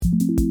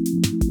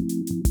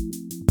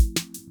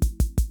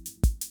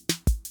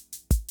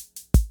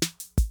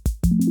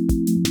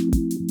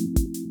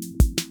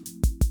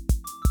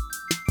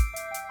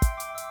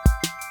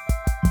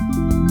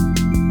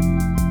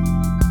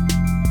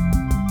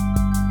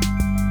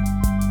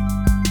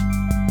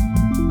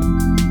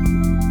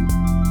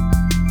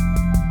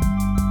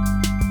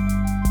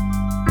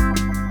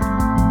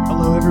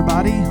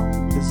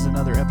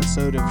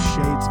episode of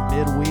Shades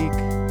Midweek,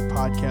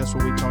 podcast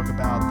where we talk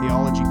about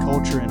theology,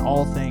 culture, and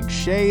all things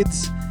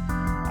Shades.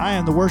 I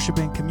am the worship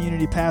and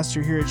community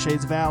pastor here at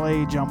Shades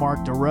Valley, John Mark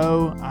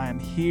DeRoe. I am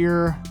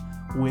here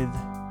with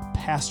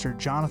Pastor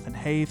Jonathan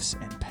Hafes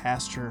and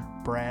Pastor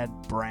Brad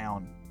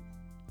Brown.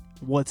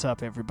 What's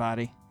up,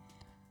 everybody?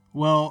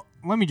 Well,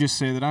 let me just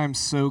say that I am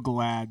so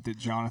glad that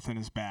Jonathan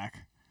is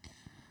back.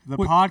 The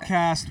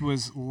podcast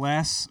was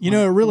less it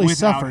really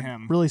without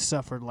him. Really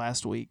suffered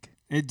last week.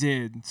 It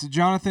did. So,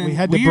 Jonathan, we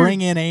had to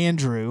bring in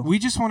Andrew. We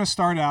just want to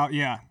start out,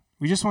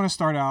 we just want to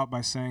start out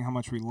by saying how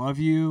much we love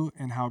you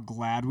and how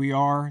glad we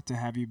are to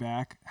have you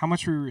back, how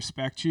much we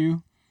respect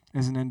you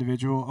as an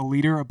individual, a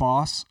leader, a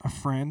boss, a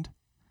friend,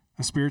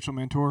 a spiritual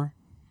mentor.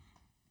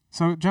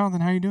 So,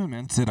 Jonathan, how you doing,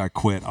 man? That's it. I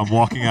quit. I'm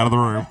walking out of the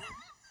room.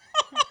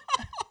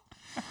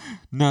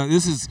 No,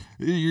 this is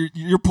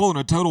you're pulling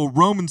a total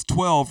Romans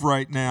 12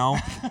 right now,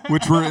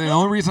 which the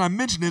only reason I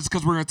mention it is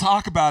because we're going to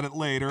talk about it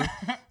later.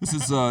 This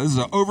is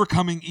a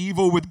overcoming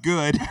evil with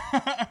good.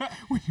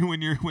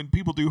 when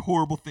people do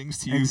horrible things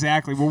to you,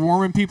 exactly. We're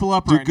warming people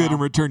up. Do right good now.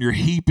 in return. You're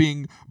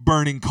heaping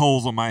burning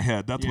coals on my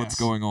head. That's what's Yes.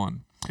 going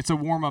on. It's a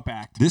warm up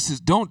act. This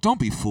is don't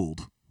be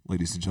fooled,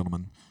 ladies and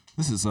gentlemen.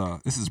 This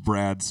is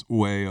Brad's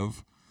way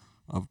of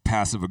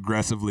passive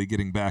aggressively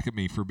getting back at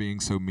me for being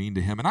so mean to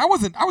him. And I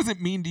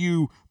wasn't mean to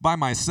you by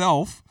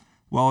myself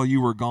while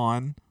you were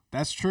gone.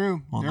 That's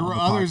true. There were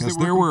the others podcast.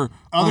 that were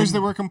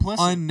that were complicit.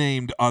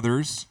 Unnamed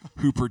others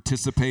who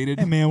participated.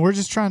 Hey, man, we're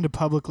just trying to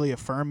publicly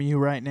affirm you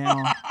right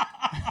now.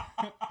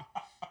 I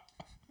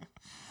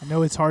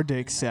know it's hard to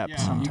accept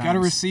sometimes. You got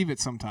to receive it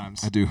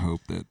sometimes. I do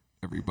hope that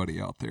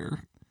everybody out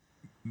there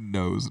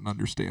knows and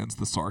understands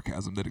the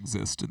sarcasm that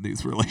exists in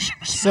these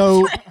relationships.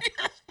 So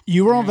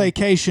you were on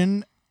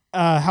vacation.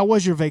 How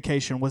was your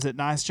vacation? Was it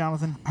nice,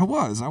 Jonathan? I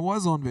was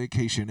on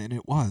vacation, and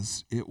it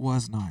was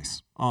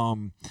nice.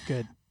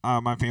 Good.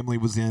 My family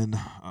was in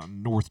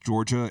North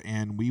Georgia,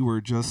 and we were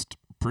just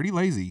pretty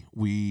lazy.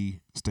 We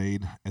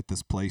stayed at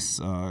this place,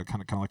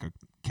 kind of like a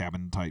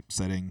cabin type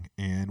setting,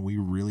 and we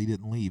really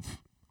didn't leave.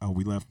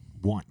 We left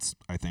once,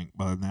 I think.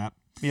 Other than that,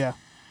 yeah,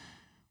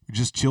 we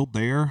just chilled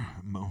there.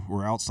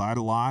 We're outside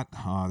a lot.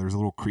 There's a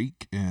little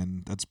creek,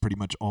 and that's pretty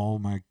much all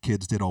my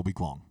kids did all week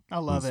long. I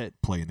love it.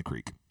 Play in the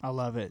creek. I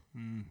love it.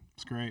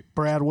 It's great.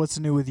 Brad, what's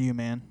new with you,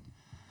 man?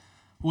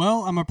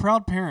 Well, I'm a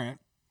proud parent,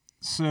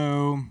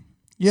 so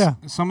yeah.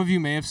 Some of you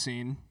may have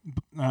seen,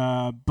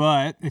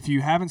 but if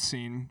you haven't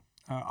seen,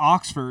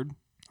 Oxford,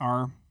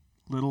 our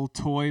little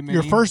toy mini.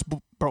 Your first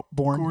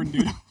born. Gordon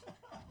Doodle.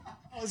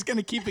 I was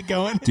gonna keep it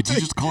going. Did you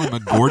just call him a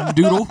Gordon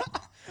Doodle?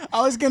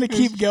 I was gonna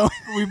keep going.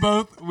 we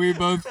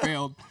both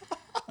failed.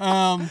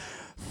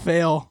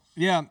 Fail.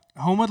 Yeah,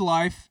 Homewood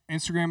Life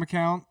Instagram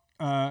account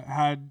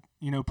had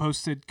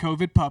posted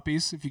COVID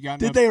puppies. If you got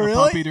Did they a really?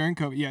 puppy during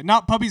COVID, yeah,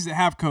 not puppies that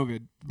have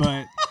COVID,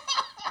 but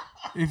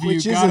if you Which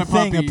is got a a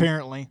puppy thing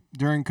apparently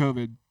during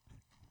COVID.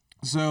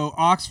 So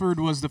Oxford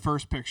was the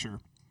first picture.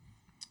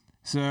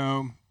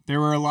 So there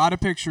were a lot of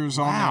pictures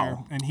on there,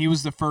 and he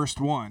was the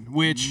first one.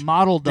 Which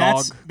model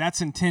dog.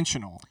 That's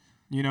intentional.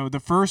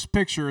 The first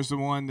picture is the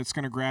one that's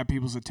going to grab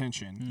people's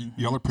attention.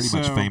 Mm-hmm. Y'all are pretty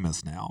much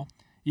famous now.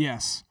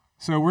 Yes.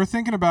 So we're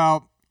thinking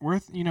about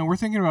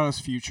his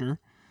future.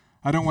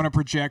 I don't want to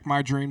project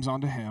my dreams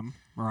onto him,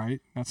 right?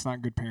 That's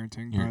not good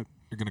parenting. You're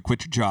going to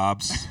quit your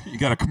jobs. You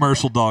got a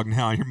commercial dog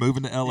now. You're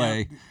moving to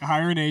L.A.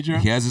 Hire an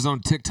agent. He has his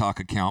own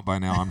TikTok account by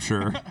now, I'm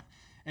sure.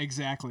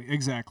 Exactly.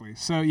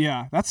 So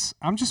yeah,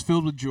 I'm just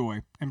filled with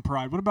joy and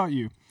pride. What about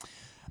you?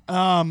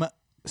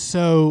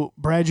 So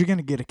Brad, you're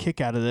gonna get a kick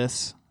out of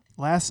this.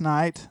 Last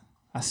night,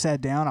 I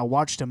sat down. I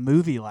watched a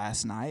movie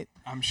last night.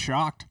 I'm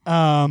shocked.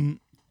 And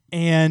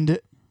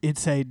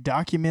it's a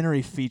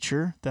documentary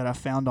feature that I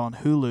found on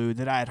Hulu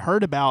that I had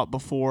heard about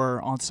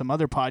before on some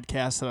other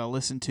podcasts that I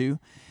listened to.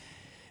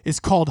 It's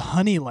called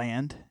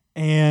Honeyland,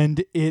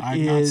 and I've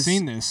not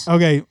seen this.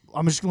 Okay,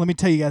 let me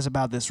tell you guys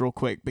about this real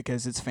quick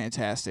because it's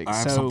fantastic. I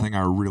have something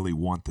I really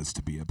want this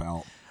to be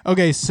about.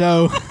 Okay,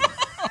 so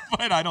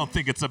but I don't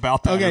think it's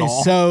about that okay, at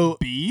all. so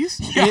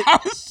bees?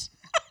 Yes.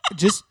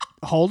 Just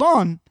hold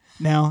on.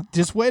 Now,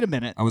 just wait a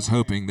minute. I was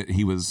hoping that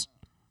he was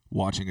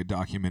watching a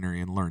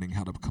documentary and learning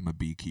how to become a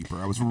beekeeper.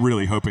 I was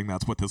really hoping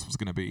that's what this was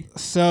going to be.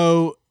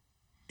 So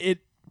it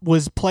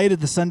was played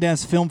at the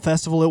Sundance Film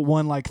Festival. It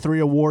won like 3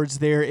 awards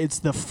there. It's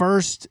the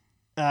first,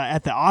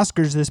 at the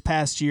Oscars this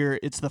past year,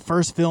 it's the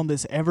first film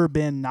that's ever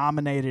been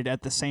nominated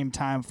at the same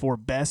time for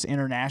Best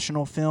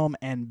International Film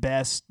and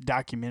Best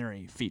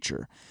Documentary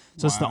Feature.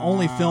 So It's the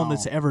only film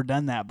that's ever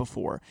done that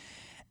before.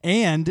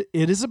 And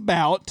it is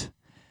about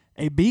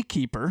a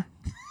beekeeper.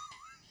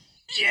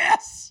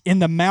 Yes. In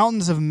the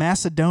mountains of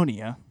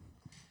Macedonia.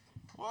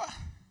 What?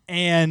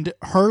 And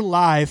her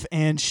life,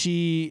 and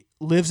she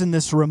lives in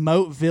this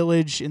remote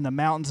village in the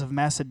mountains of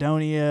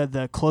Macedonia.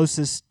 The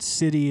closest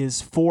city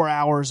is 4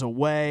 hours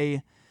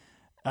away.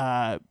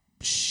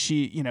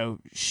 She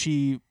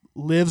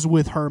lives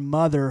with her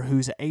mother,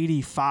 who's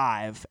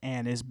 85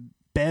 and is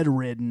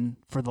bedridden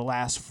for the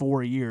last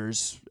 4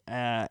 years.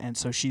 And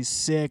so she's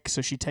sick,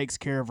 so she takes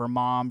care of her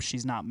mom.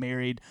 She's not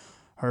married.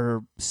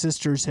 Her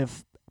sisters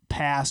have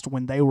passed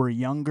when they were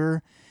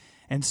younger,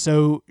 and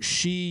so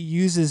she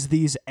uses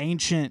these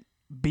ancient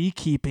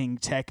beekeeping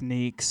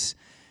techniques,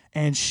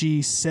 and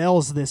she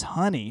sells this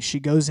honey. She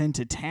goes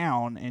into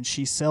town and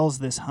she sells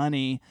this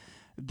honey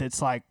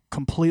that's like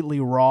completely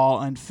raw,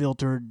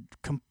 unfiltered,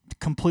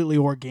 completely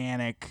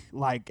organic,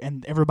 like,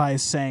 and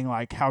everybody's saying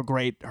like how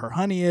great her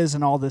honey is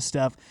and all this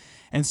stuff.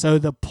 And so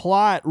the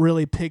plot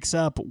really picks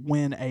up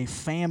when a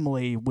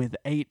family with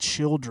 8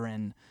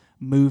 children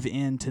move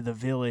into the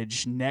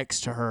village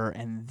next to her,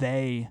 and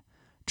they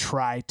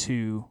try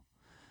to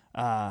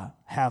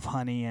have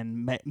honey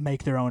and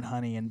make their own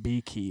honey and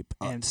beekeep.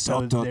 And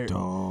so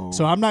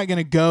so I'm not going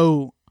to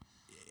go.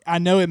 I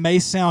know it may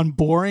sound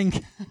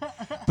boring,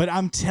 but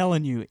I'm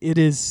telling you, it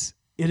is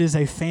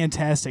a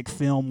fantastic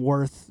film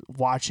worth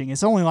watching.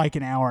 It's only like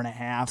an hour and a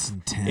half.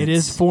 It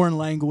is foreign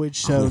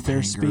language, so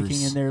they're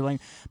speaking in their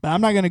language. But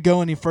I'm not going to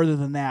go any further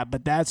than that,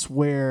 but that's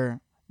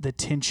where the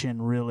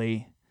tension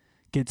really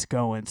gets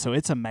going. So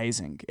it's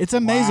amazing. It's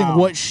amazing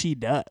what she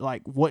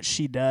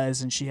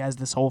does, and she has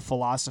this whole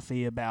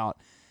philosophy about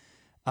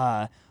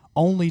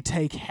only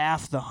take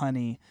half the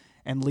honey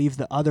and leave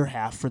the other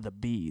half for the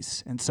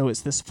bees. And so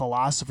it's this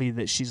philosophy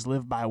that she's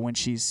lived by when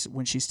she's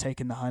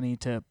taken the honey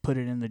to put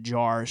it in the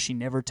jar. She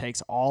never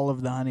takes all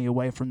of the honey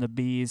away from the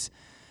bees,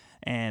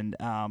 and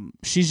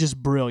she's just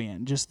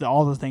brilliant. Just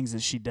all the things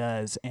that she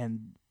does,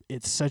 and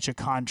it's such a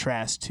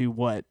contrast to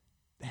what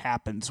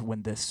happens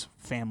when this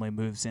family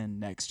moves in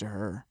next to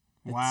her.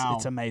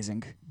 It's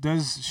amazing.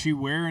 Does she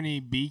wear any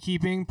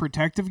beekeeping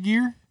protective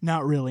gear?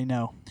 Not really,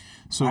 no.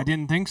 So I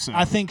didn't think so.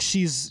 I think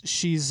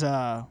she's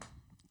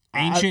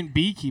ancient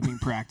beekeeping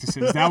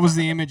practices. That was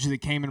the image that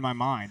came into my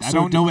mind. I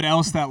don't know what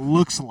else that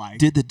looks like.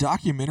 Did the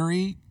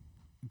documentary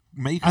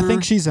make her? I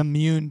think she's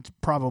immune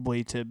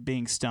probably to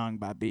being stung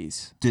by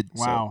bees.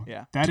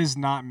 Yeah. That is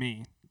not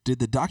me. Did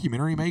the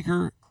documentary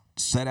maker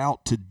set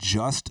out to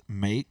just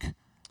make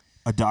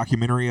a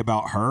documentary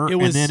about her,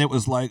 and then it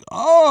was like,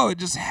 oh, it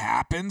just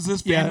happens.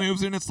 This family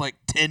moves in. It's like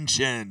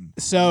tension.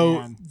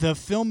 So the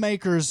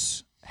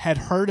filmmakers had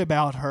heard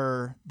about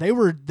her. They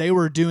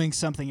were doing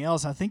something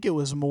else. I think it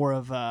was more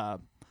of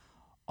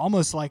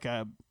almost like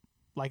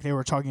they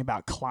were talking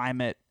about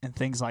climate and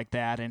things like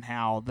that, and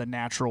how the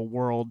natural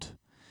world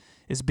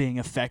is being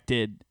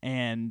affected.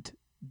 And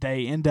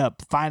they end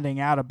up finding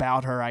out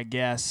about her, I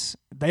guess.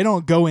 They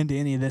don't go into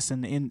any of this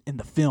in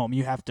the film.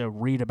 You have to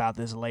read about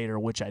this later,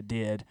 which I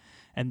did.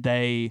 And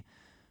they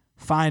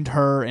find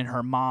her and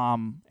her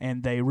mom,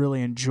 and they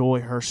really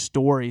enjoy her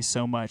story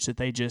so much that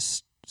they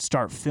just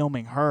start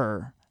filming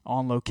her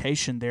on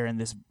location there in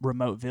this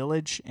remote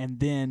village. And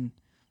then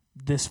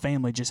this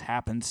family just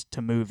happens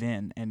to move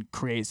in and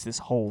creates this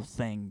whole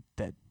thing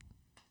that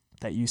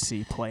you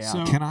see play out.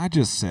 So can I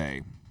just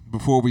say,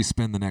 before we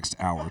spend the next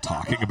hour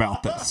talking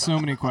about this, so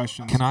many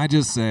questions. Can I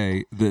just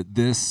say that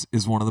this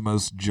is one of the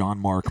most John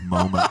Mark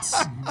moments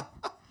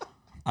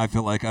I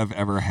feel like I've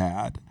ever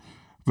had,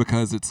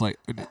 because it's like,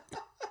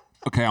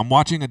 okay, I'm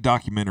watching a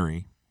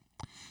documentary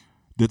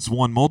that's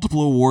won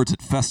multiple awards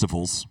at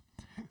festivals.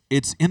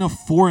 It's in a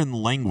foreign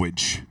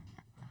language,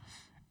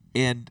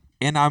 and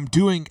I'm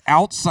doing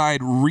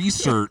outside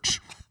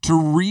research to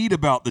read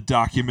about the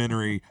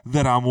documentary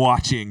that I'm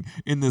watching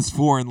in this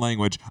foreign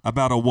language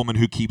about a woman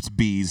who keeps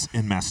bees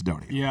in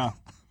Macedonia. Yeah,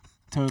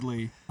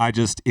 totally.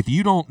 If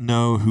you don't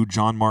know who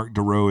John Mark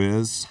Darrow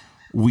is,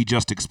 we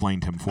just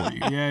explained him for you.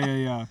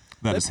 Yeah.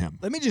 That is him.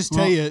 Let me just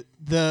tell you,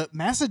 the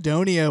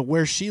Macedonia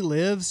where she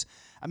lives,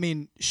 I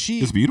mean,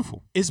 it's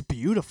beautiful. It's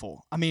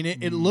beautiful. I mean,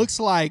 it looks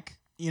like,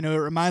 it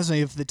reminds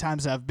me of the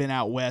times I've been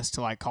out west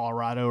to like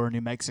Colorado or New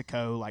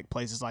Mexico, like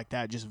places like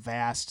that, just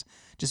vast,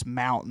 just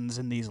mountains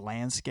and these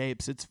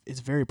landscapes. It's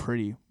very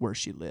pretty where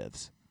she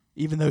lives,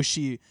 even though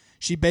she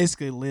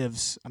basically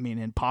lives, I mean,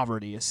 in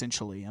poverty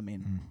essentially. I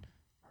mean,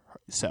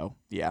 so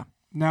yeah.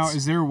 Now,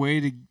 is there a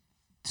way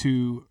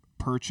to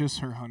purchase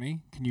her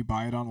honey? Can you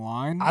buy it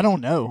online? I don't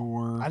know.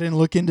 Or I didn't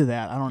look into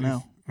that. I don't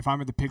know. If I'm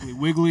at the Piggly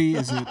Wiggly,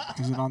 is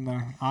it on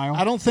the aisle?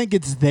 I don't think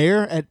it's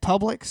there at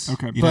Publix.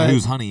 Okay. You know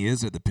whose honey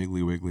is at the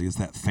Piggly Wiggly is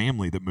that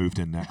family that moved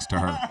in next to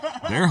her.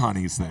 Their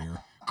honey's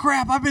there.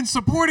 Crap, I've been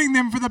supporting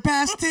them for the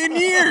past 10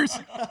 years.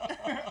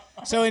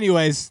 So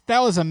anyways, that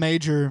was a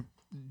major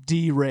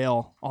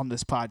derail on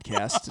this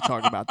podcast to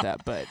talk about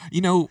that, but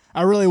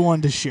I really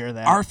wanted to share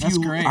that. Our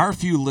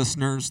few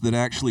listeners that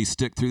actually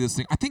stick through this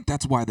thing, I think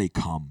that's why they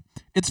come.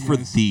 It's for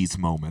these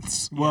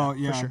moments. Well,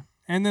 yeah. For sure.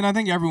 And then I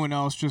think everyone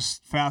else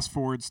just fast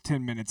forwards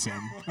 10 minutes in.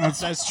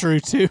 That's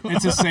true too.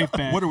 It's a safe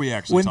bet. What are we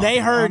actually talking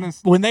about?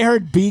 When they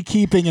heard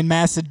beekeeping in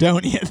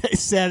Macedonia, they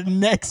said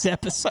next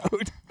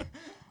episode.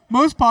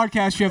 Most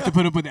podcasts you have to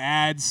put up with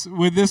ads.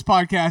 With this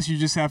podcast, you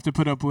just have to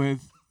put up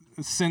with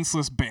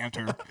senseless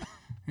banter.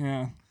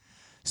 Yeah.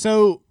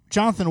 So,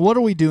 Jonathan, what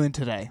are we doing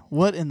today?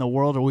 What in the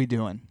world are we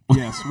doing?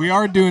 Yes, we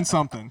are doing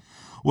something.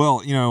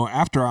 Well,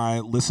 after I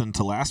listened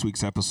to last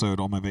week's episode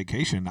on my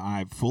vacation,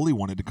 I fully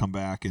wanted to come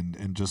back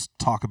and just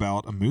talk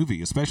about a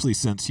movie, especially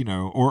since,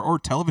 or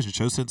television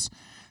show, since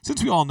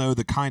we all know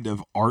the kind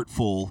of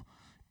artful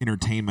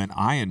entertainment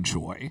I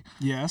enjoy.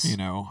 Yes. You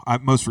know,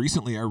 most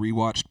recently I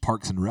rewatched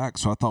Parks and Rec,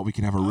 so I thought we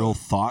could have a real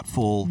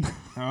thoughtful,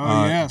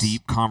 yes.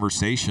 deep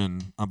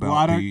conversation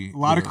about a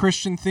lot of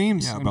Christian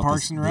themes in about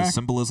Parks and Rec. the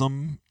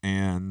symbolism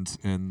and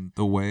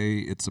the way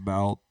it's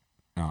about.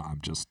 I'm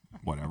just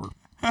whatever.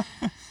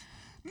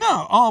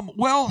 No,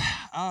 well,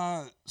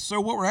 so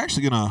what we're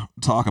actually gonna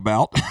talk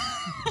about.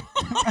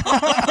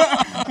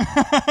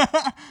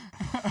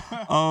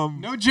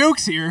 No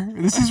jokes here.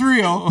 This is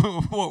real.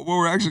 What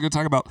we're actually going to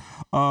talk about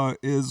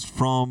is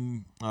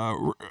from.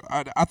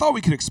 I thought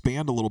we could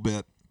expand a little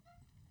bit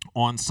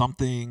on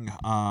something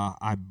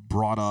I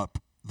brought up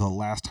the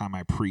last time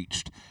I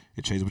preached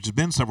at Chase, which has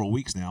been several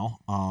weeks now.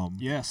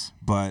 Yes.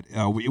 But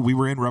we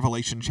were in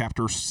Revelation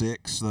chapter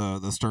 6.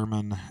 The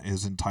sermon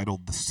is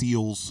entitled "The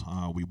Seals."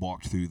 We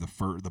walked through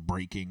the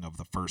breaking of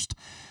the first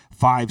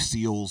 5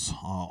 seals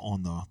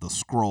on the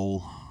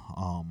scroll.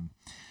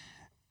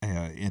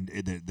 And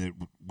that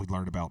we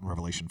learned about in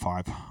Revelation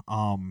 5.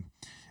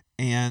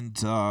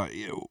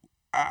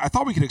 I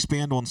thought we could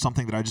expand on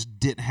something that I just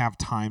didn't have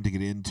time to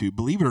get into.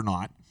 Believe it or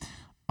not,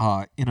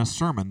 in a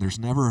sermon, there's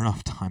never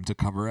enough time to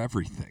cover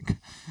everything.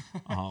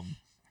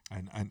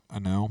 And I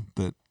know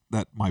that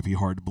might be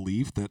hard to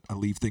believe, that I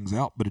leave things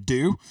out, but I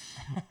do.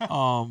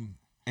 You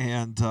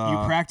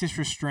practice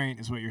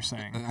restraint is what you're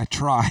saying. I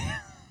try.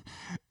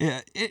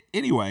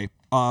 Anyway,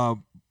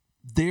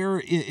 there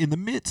in the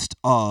midst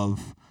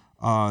of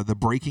the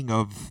breaking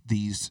of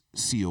these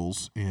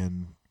seals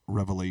in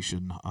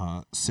Revelation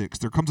 6,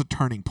 there comes a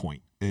turning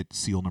point at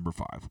seal number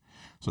 5.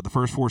 So the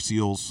first 4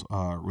 seals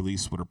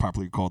release what are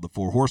popularly called the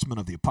 4 horsemen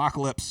of the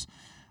apocalypse.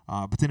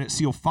 But then at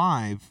seal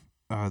 5,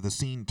 the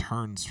scene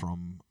turns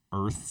from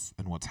earth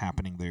and what's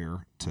happening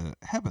there to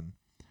heaven,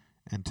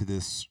 and to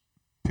this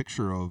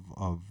picture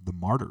of the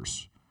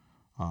martyrs,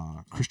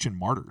 Christian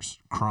martyrs,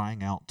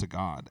 crying out to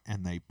God,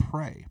 and they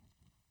pray.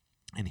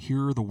 And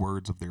here are the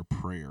words of their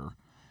prayer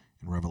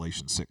in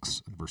Revelation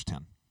 6 and verse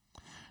 10.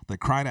 They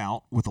cried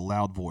out with a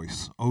loud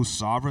voice, "O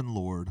sovereign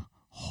Lord,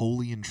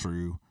 holy and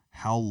true,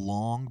 how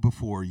long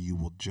before you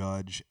will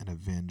judge and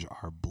avenge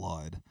our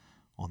blood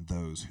on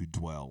those who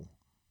dwell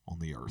on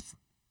the earth?"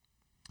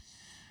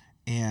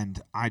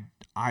 And I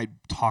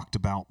talked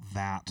about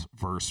that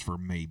verse for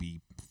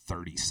maybe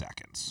 30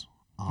 seconds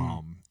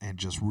and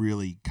just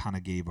really kind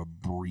of gave a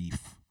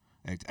brief.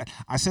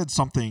 I said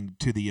something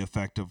to the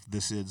effect of,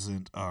 this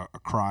isn't a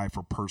cry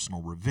for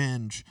personal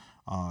revenge.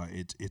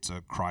 It's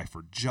a cry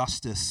for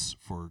justice,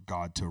 for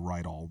God to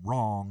right all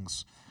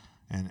wrongs,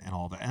 and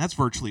all that. And that's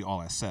virtually all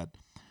I said.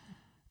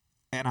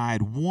 And I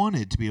had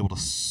wanted to be able to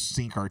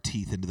sink our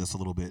teeth into this a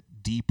little bit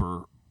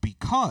deeper,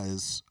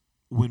 because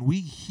when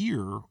we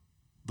hear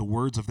the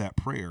words of that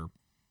prayer,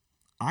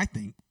 I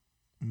think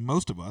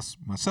most of us,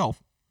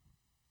 myself,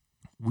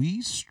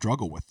 we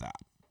struggle with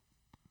that.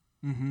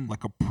 Mm-hmm.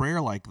 Like a prayer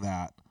like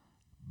that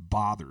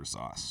bothers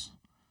us.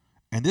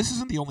 And this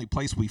isn't the only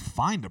place we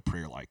find a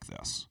prayer like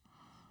this.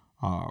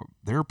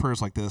 There are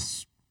prayers like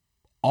this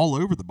all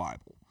over the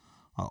Bible,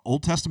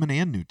 Old Testament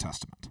and New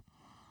Testament.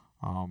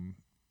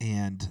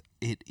 And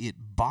it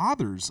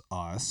bothers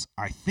us,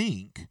 I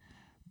think,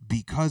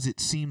 because it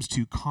seems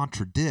to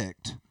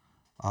contradict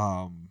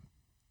what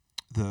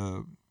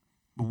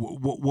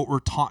we're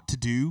taught to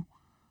do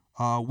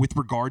with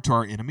regard to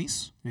our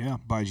enemies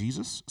by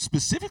Jesus,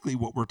 specifically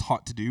what we're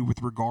taught to do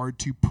with regard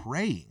to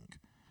praying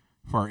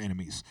for our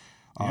enemies.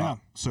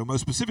 So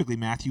most specifically,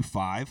 Matthew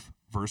 5,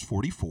 verse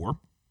 44,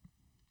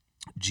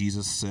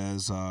 Jesus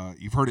says,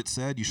 you've heard it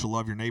said, you shall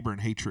love your neighbor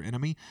and hate your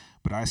enemy,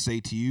 but I say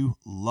to you,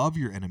 love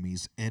your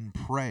enemies and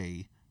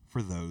pray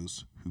for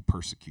those who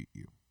persecute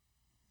you.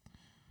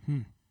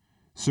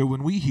 So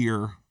when we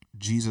hear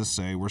Jesus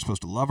say we're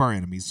supposed to love our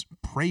enemies,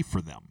 pray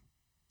for them,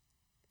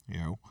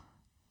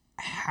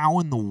 how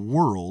in the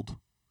world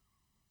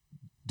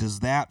does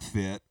that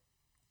fit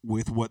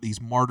with what these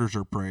martyrs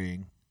are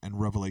praying in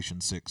Revelation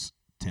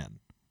 6:10?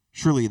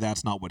 Surely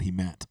that's not what he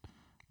meant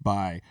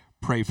by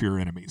pray for your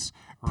enemies.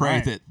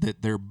 Pray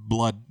that their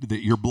blood,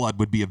 that your blood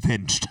would be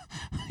avenged,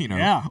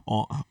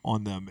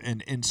 on them.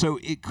 And so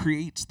it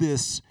creates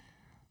this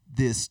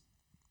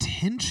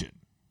tension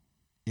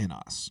in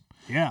us.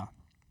 Yeah.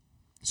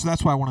 So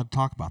that's why I wanted to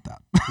talk about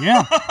that.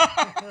 Yeah.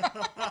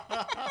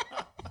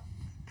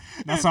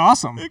 That's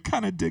awesome. And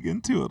kind of dig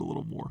into it a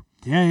little more.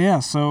 Yeah.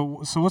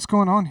 So what's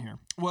going on here?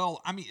 Well,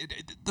 I mean,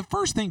 the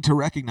first thing to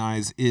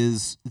recognize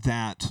is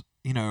that,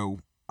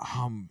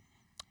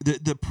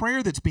 the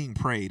prayer that's being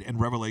prayed in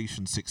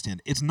Revelation 6:10,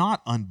 it's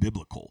not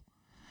unbiblical.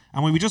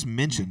 I mean, we just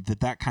mentioned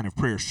that kind of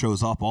prayer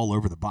shows up all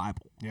over the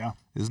Bible. Yeah.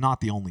 It's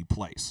not the only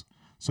place.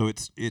 So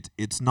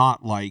it's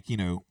not like,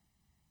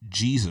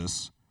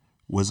 Jesus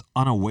was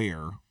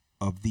unaware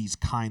of these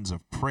kinds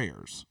of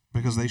prayers,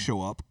 because they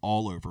show up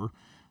all over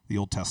the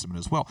Old Testament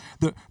as well.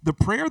 The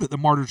prayer that the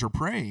martyrs are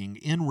praying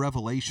in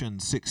Revelation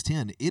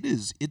 6:10,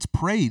 it's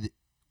prayed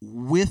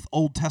with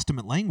Old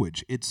Testament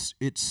language. It's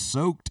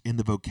soaked in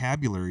the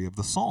vocabulary of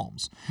the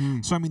Psalms.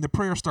 So I mean, the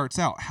prayer starts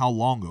out, "How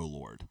long, O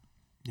Lord?"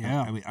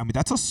 Yeah. I mean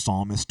that's a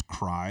psalmist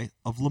cry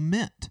of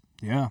lament.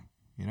 Yeah.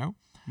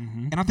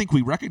 And I think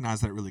we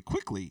recognize that really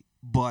quickly.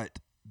 But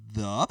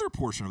the other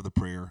portion of the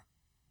prayer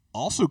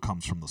also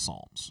comes from the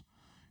Psalms.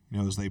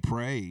 As they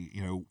pray,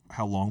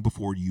 how long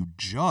before you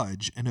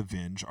judge and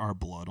avenge our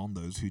blood on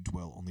those who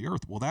dwell on the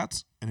earth? Well,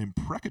 that's an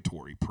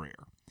imprecatory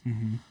prayer,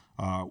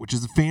 which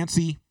is a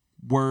fancy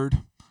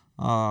word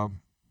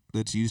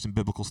that's used in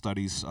biblical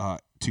studies.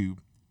 To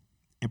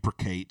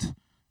imprecate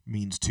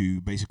means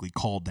to basically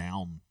call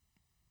down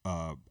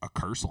a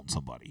curse on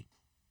somebody,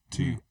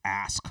 to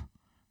ask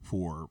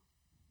for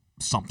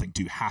something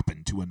to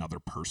happen to another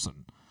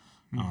person.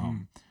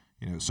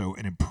 So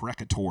an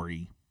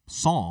imprecatory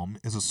psalm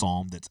is a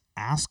psalm that's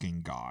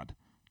asking God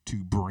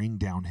to bring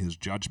down his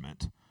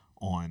judgment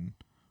on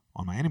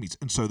my enemies.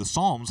 And so the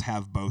Psalms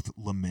have both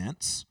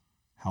laments,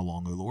 how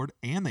long, O Lord,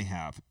 and they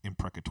have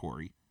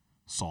imprecatory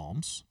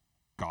psalms,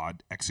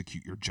 God,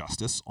 execute your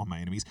justice on my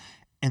enemies.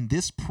 And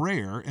this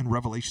prayer in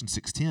Revelation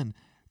 6:10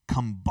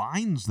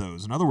 combines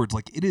those. In other words,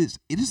 it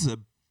is a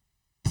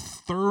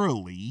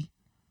thoroughly,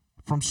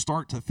 from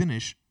start to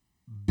finish,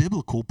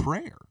 biblical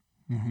prayer.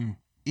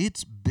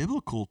 It's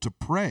biblical to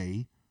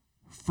pray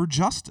for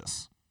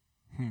justice.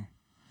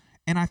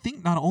 And I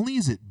think not only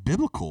is it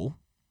biblical,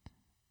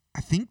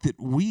 I think that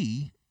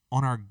we,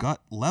 on our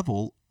gut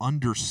level,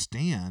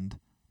 understand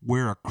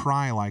where a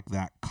cry like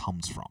that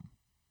comes from.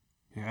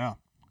 Yeah.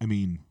 I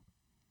mean,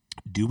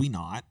 do we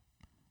not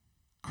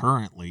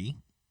currently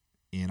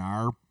in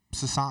our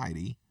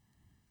society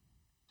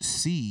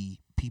see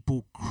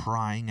people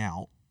crying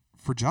out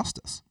for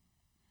justice?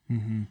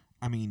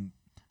 I mean,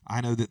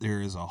 I know that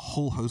there is a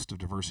whole host of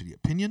diversity of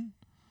opinion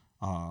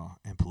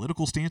and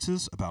political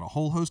stances about a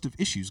whole host of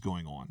issues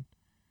going on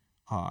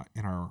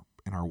in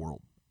our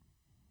world,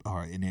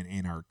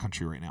 in our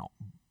country right now.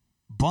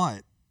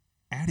 But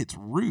at its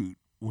root,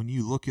 when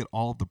you look at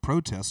all of the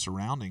protests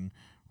surrounding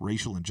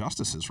racial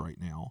injustices right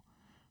now,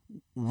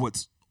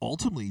 what's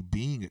ultimately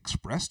being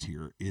expressed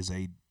here is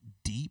a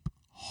deep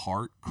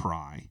heart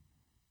cry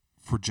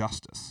for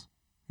justice.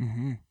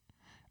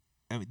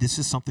 I mean, this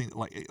is something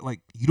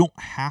like you don't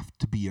have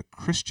to be a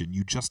Christian.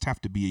 You just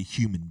have to be a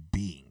human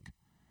being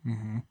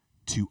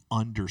to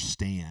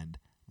understand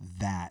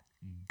that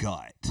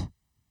gut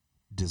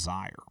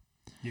desire.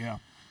 Yeah.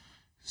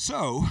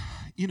 So,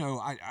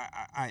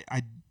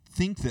 I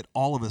think that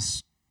all of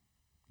us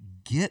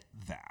get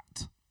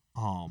that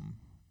on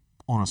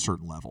a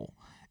certain level,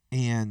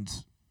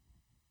 and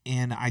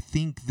I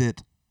think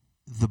that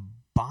the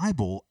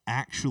Bible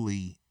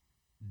actually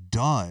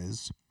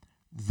does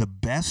the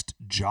best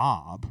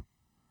job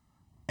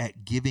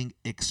at giving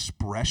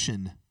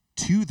expression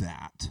to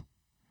that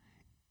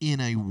in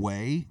a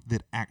way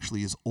that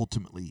actually is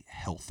ultimately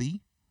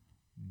healthy,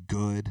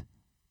 good,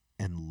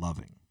 and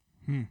loving.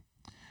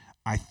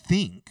 I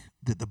think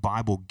that the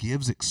Bible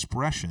gives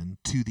expression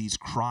to these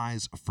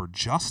cries for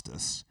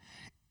justice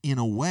in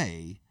a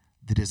way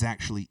that is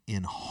actually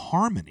in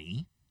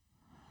harmony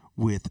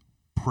with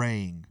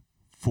praying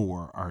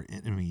for our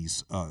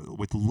enemies,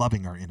 with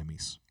loving our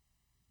enemies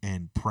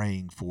and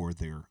praying for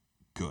their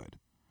good.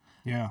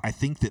 Yeah. I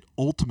think that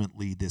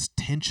ultimately this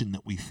tension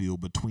that we feel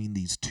between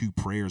these two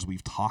prayers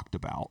we've talked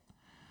about,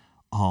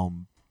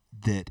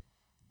 that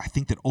I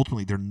think that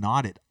ultimately they're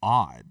not at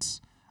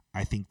odds.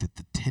 I think that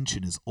the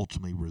tension is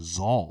ultimately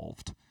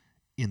resolved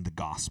in the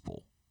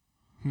gospel.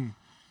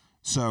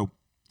 So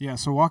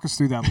walk us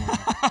through that a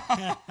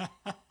little.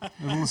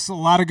 There's a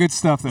lot of good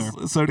stuff there.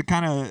 So to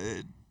kind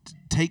of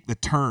take the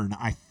turn,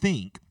 I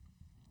think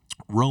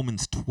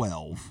Romans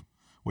 12,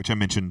 which I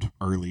mentioned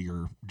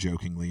earlier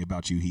jokingly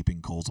about you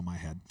heaping coals on my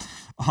head.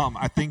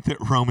 I think that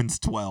Romans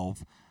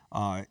 12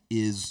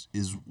 is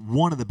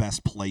one of the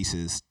best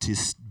places to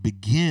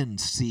begin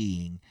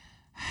seeing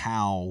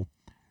how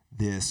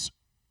this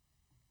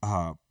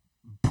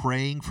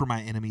praying for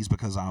my enemies,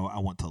 because I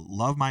want to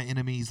love my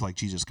enemies like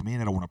Jesus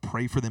commanded. I want to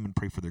pray for them and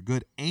pray for their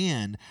good.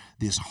 And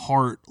this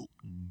heart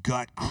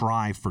gut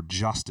cry for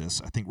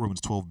justice. I think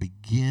Romans 12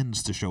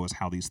 begins to show us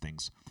how these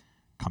things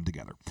come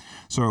together.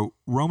 So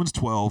Romans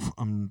 12,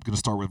 I'm going to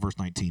start with verse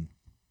 19.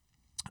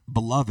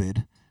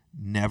 Beloved,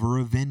 never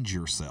avenge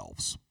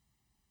yourselves,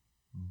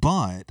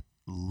 but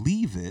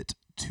leave it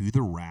to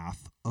the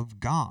wrath of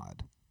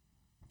God.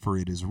 For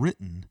it is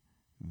written,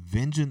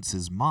 vengeance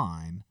is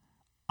mine,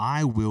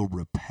 I will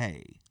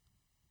repay,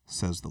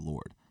 says the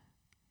Lord.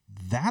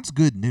 That's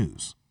good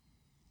news.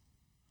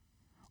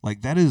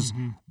 Like that is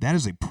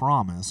a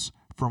promise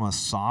from a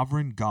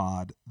sovereign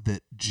God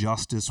that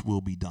justice will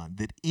be done.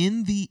 That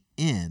in the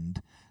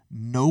end,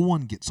 no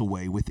one gets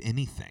away with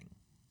anything.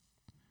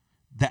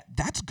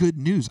 That's good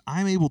news.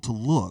 I'm able to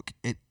look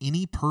at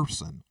any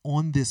person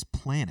on this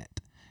planet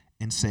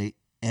and say,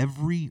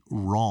 every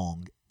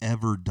wrong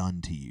ever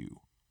done to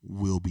you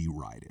will be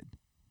righted.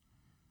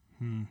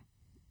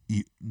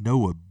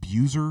 No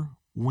abuser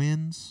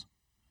wins.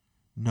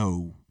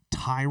 No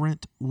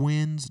tyrant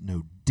wins.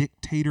 No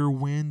dictator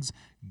wins.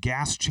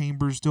 Gas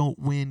chambers don't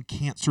win.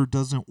 Cancer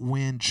doesn't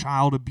win.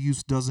 Child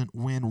abuse doesn't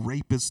win.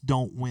 Rapists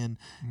don't win.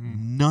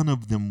 None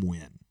of them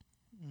win.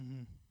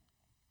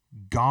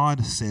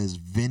 God says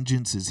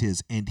vengeance is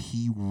his, and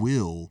he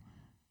will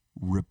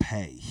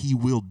repay. He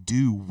will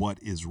do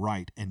what is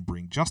right and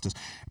bring justice.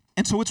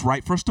 And so it's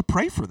right for us to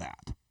pray for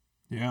that.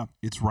 Yeah.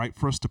 It's right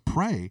for us to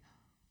pray,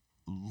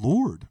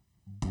 Lord,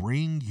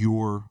 bring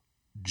your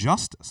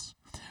justice.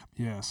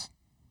 Yes.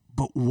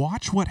 But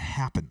watch what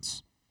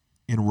happens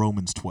in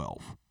Romans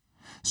 12.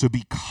 So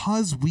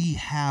because we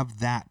have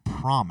that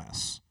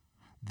promise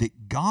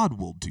that God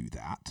will do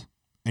that,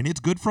 and it's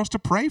good for us to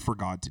pray for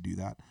God to do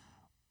that,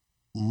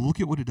 look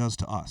at what it does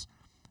to us.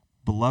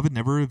 Beloved,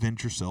 never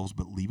avenge yourselves,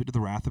 but leave it to the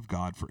wrath of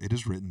God, for it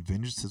is written,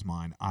 vengeance is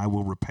mine, I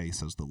will repay,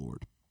 says the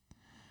Lord.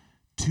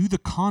 To the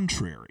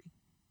contrary,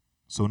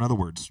 so in other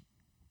words,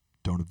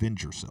 don't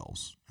avenge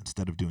yourselves.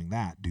 Instead of doing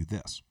that, do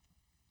this.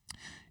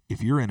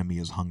 If your enemy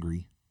is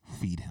hungry,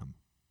 feed him.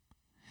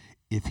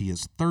 If he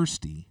is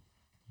thirsty,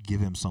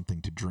 give him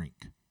something to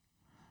drink.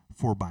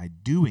 For by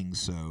doing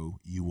so,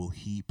 you will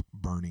heap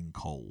burning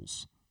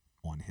coals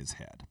on his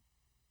head.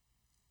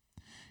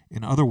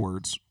 In other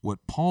words,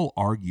 what Paul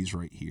argues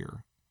right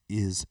here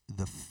is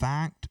the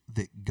fact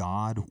that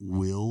God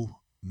will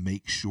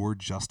make sure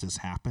justice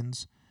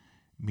happens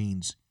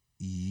means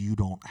you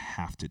don't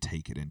have to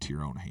take it into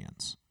your own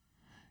hands.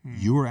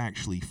 You are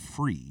actually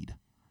freed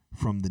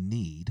from the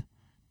need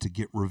to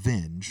get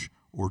revenge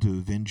or to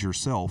avenge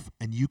yourself,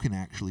 and you can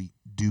actually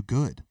do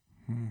good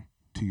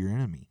to your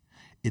enemy.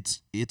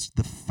 It's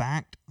the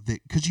fact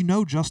that, because you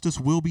know justice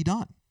will be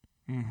done.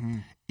 Mm-hmm.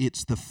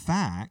 It's the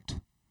fact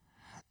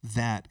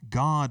that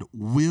God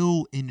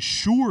will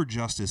ensure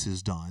justice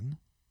is done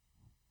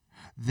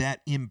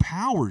that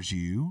empowers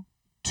you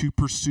to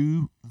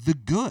pursue the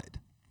good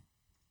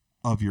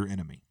of your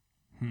enemy.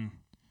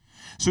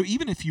 So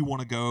even if you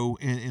want to go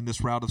in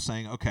this route of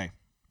saying, okay,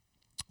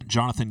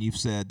 Jonathan, you've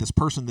said this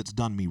person that's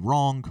done me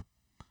wrong,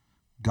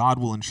 God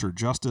will ensure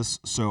justice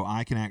so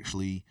I can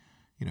actually,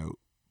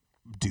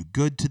 do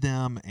good to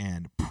them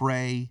and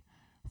pray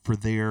for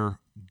their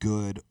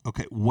good.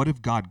 Okay, what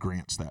if God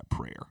grants that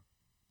prayer?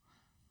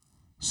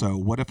 So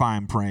what if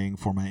I'm praying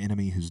for my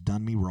enemy who's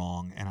done me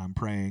wrong, and I'm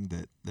praying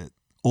that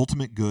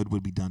ultimate good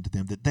would be done to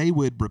them, that they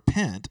would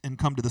repent and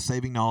come to the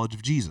saving knowledge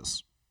of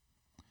Jesus?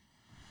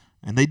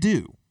 And they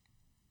do.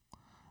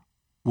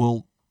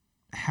 Well,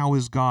 how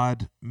is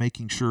God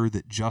making sure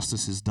that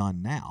justice is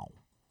done now?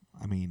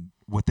 I mean,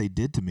 what they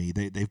did to me,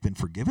 they've been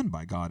forgiven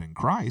by God in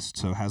Christ,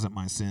 so hasn't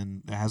the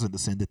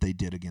sin that they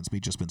did against me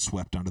just been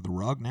swept under the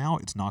rug now?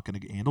 It's not going to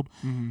get handled?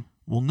 Mm-hmm.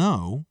 Well,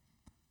 no,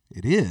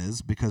 it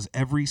is, because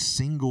every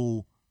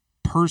single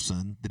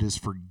person that is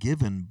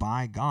forgiven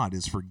by God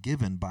is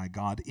forgiven by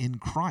God in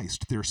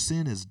Christ. Their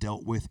sin is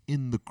dealt with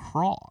in the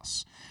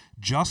cross.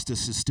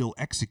 Justice is still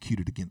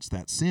executed against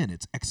that sin.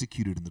 It's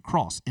executed in the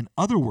cross. In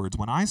other words,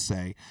 when I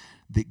say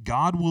that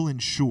God will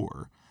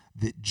ensure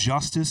that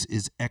justice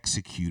is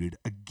executed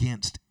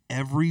against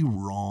every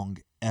wrong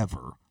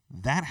ever,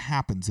 that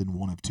happens in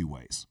one of two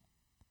ways.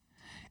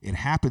 It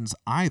happens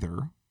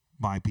either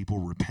by people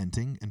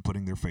repenting and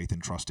putting their faith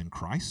and trust in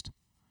Christ,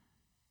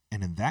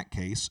 and in that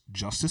case,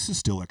 justice is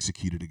still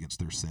executed against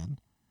their sin.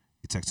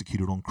 It's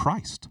executed on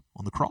Christ,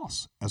 on the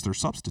cross, as their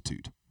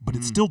substitute, but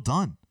it's still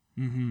done.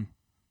 Mm-hmm.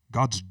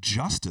 God's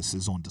justice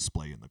is on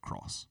display in the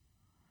cross.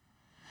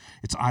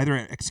 It's either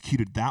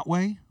executed that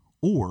way,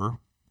 or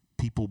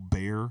people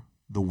bear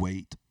the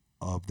weight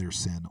of their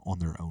sin on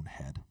their own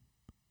head.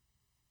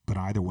 But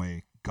either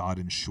way, God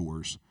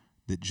ensures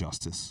that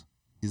justice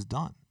is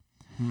done.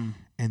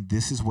 And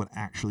this is what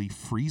actually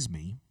frees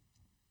me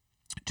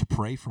to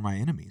pray for my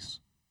enemies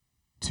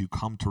to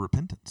come to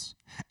repentance,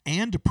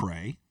 and to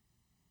pray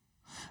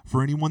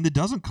for anyone that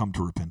doesn't come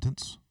to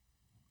repentance.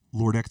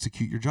 Lord,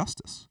 execute your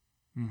justice.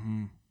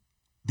 Mm-hmm.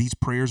 These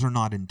prayers are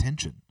not in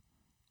tension.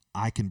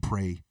 I can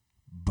pray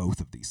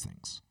both of these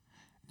things.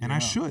 And I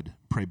should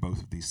pray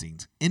both of these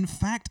things. In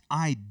fact,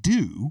 I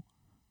do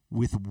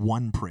with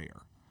one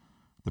prayer,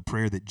 the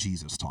prayer that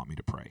Jesus taught me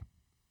to pray.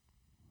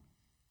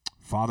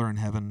 Father in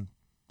heaven,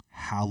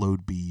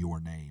 hallowed be your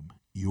name.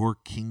 Your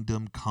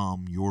kingdom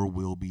come, your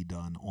will be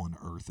done on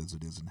earth as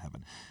it is in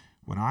heaven.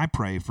 When I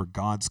pray for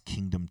God's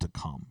kingdom to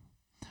come,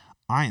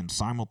 I am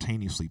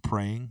simultaneously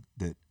praying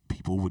that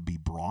people would be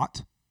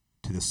brought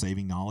to the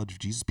saving knowledge of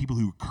Jesus, people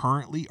who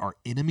currently are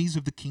enemies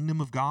of the kingdom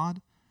of God,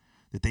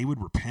 that they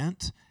would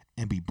repent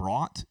and be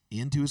brought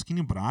into his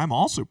kingdom. But I'm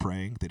also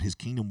praying that his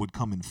kingdom would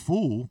come in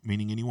full,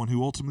 meaning anyone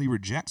who ultimately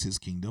rejects his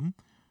kingdom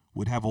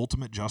would have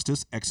ultimate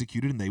justice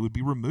executed and they would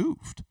be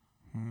removed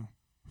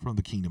from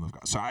the kingdom of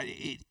God. So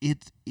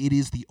it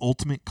is the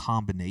ultimate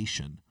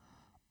combination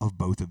of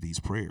both of these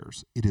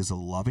prayers. It is a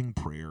loving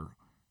prayer,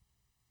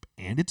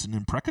 and it's an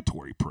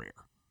imprecatory prayer.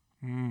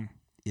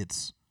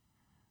 It's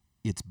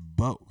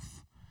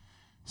both.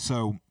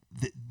 So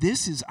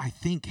this is, I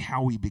think,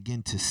 how we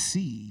begin to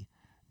see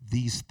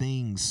these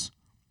things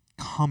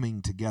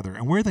coming together.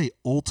 And where they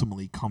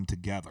ultimately come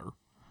together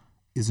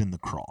is in the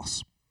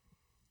cross.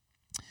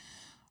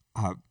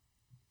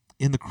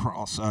 In the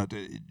cross,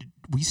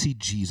 we see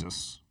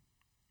Jesus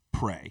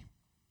pray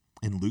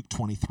in Luke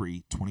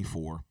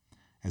 23:24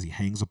 as he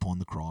hangs upon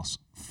the cross,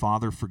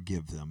 Father,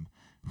 forgive them,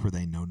 for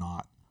they know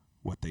not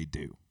what they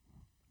do.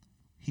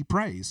 He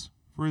prays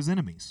for his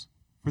enemies.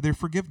 for their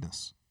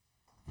forgiveness,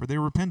 for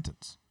their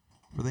repentance,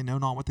 for they know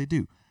not what they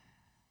do.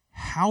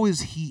 How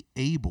is he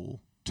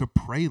able to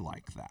pray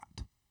like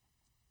that?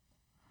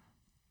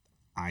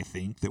 I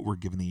think that we're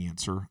given the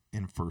answer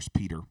in 1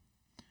 Peter.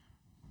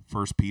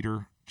 1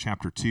 Peter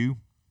chapter 2,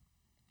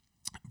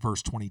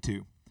 verse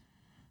 22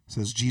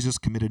 says, Jesus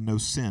committed no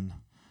sin,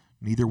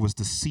 neither was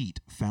deceit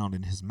found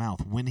in his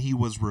mouth. When he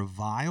was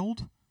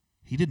reviled,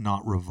 he did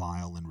not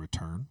revile in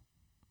return.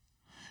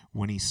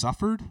 When he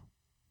suffered,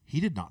 he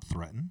did not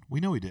threaten.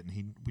 We know he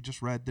didn't. We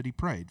just read that he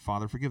prayed,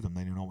 Father, forgive them.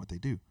 They know not what they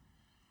do.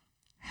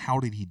 How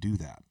did he do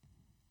that?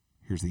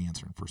 Here's the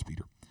answer in 1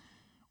 Peter.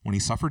 When he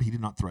suffered, he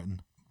did not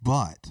threaten,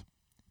 but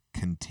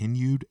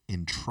continued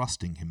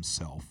entrusting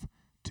himself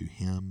to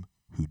him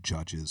who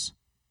judges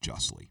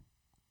justly.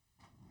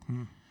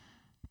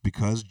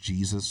 Because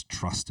Jesus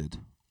trusted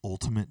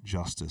ultimate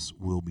justice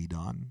will be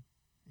done,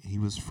 he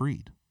was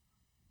freed.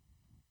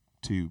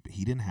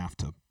 He didn't have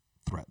to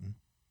threaten.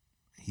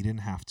 He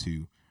didn't have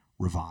to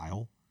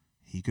revile.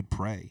 He could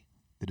pray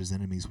that his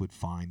enemies would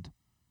find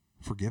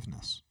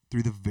forgiveness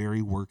through the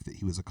very work that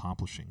he was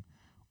accomplishing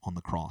on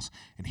the cross.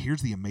 And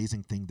here's the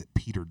amazing thing that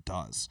Peter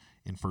does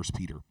in 1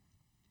 Peter.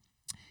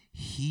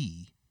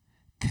 He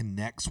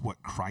connects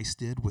what Christ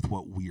did with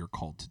what we are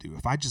called to do.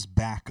 If I just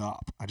back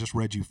up, I just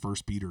read you 1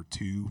 Peter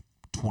 2,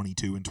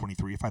 22 and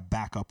 23. If I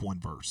back up one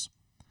verse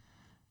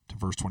to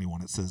verse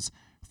 21, it says,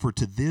 for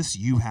to this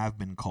you have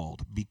been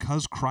called,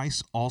 because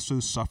Christ also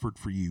suffered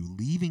for you,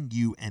 leaving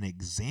you an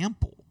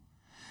example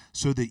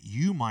so that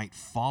you might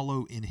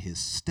follow in his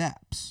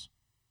steps.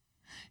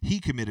 He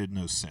committed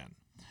no sin,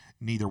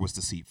 neither was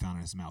deceit found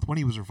in his mouth. When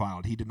he was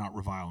reviled, he did not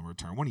revile in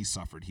return. When he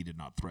suffered, he did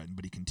not threaten,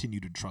 but he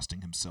continued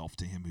entrusting himself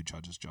to him who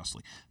judges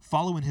justly.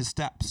 Follow in his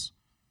steps.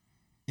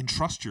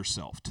 Entrust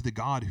yourself to the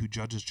God who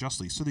judges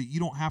justly so that you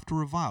don't have to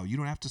revile. You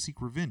don't have to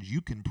seek revenge.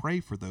 You can pray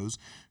for those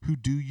who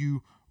do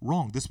you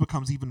wrong. This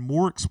becomes even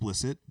more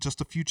explicit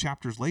just a few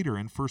chapters later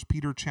in 1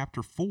 Peter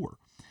chapter 4.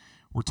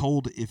 We're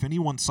told, if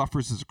anyone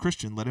suffers as a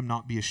Christian, let him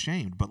not be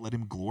ashamed, but let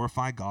him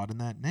glorify God in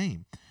that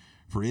name.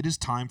 For it is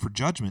time for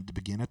judgment to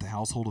begin at the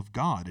household of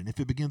God. And if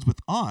it begins with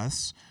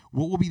us,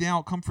 what will be the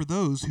outcome for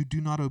those who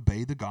do not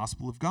obey the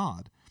gospel of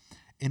God?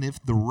 And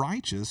if the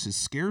righteous is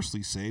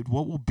scarcely saved,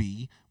 what will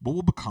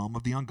become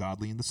of the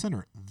ungodly and the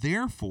sinner?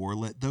 Therefore,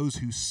 let those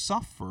who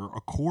suffer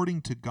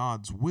according to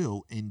God's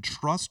will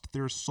entrust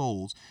their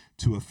souls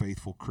to a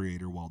faithful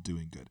Creator while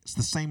doing good. It's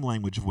the same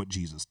language of what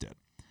Jesus did.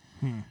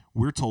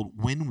 We're told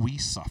when we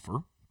suffer,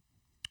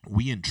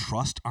 we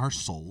entrust our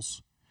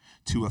souls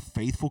to a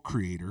faithful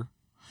Creator,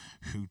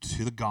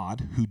 to the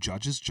God who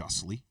judges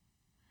justly,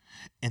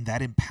 and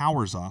that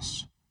empowers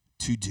us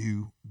to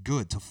do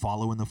good, to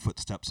follow in the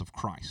footsteps of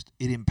Christ.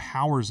 It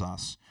empowers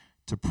us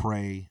to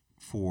pray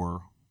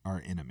for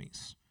our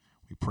enemies.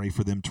 We pray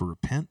for them to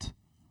repent.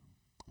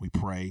 We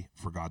pray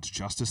for God's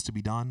justice to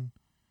be done.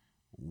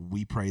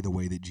 We pray the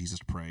way that Jesus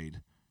prayed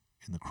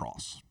in the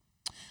cross.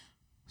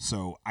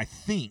 So I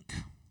think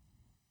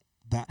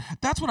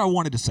that's what I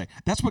wanted to say.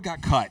 That's what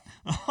got cut.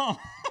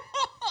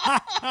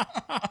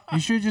 You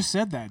should have just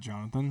said that,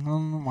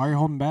 Jonathan. Why are you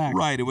holding back?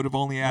 Right. It would have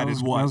only added,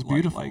 that was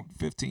beautiful. like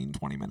 15,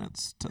 20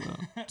 minutes to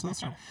the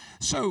sermon.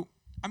 So,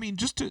 I mean,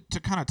 just to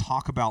kind of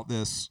talk about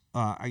this,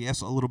 I guess,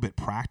 a little bit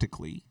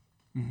practically.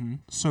 Mm-hmm.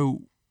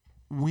 So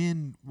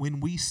when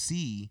we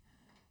see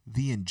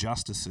the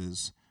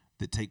injustices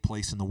that take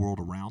place in the world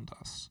around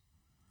us,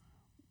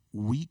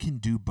 we can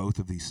do both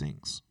of these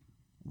things.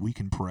 We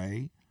can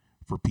pray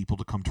for people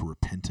to come to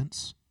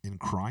repentance in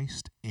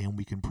Christ, and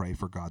we can pray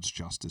for God's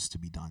justice to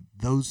be done.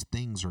 Those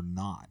things are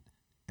not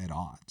at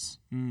odds.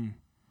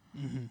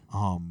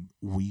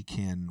 We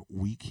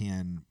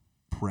can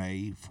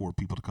pray for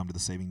people to come to the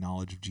saving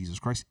knowledge of Jesus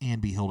Christ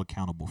and be held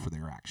accountable for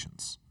their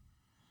actions.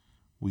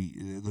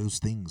 Those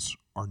things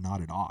are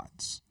not at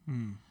odds.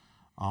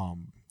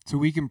 So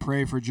we can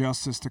pray for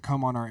justice to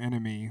come on our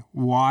enemy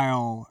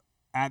while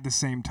at the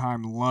same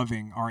time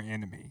loving our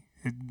enemy.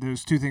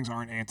 Those two things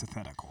aren't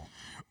antithetical.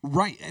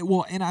 Right.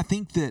 Well, and I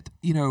think that,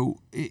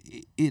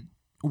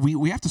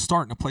 we have to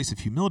start in a place of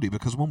humility,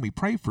 because when we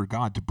pray for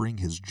God to bring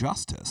his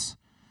justice,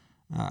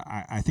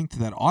 I think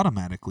that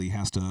automatically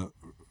has to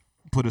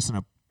put us in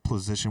a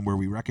position where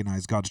we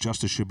recognize God's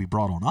justice should be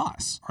brought on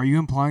us. Are you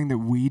implying that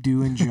we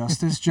do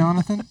injustice,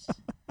 Jonathan?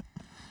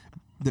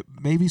 That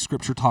maybe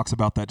Scripture talks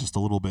about that just a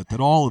little bit,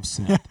 that all have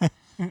sinned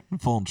and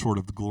fallen short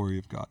of the glory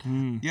of God.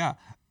 Yeah.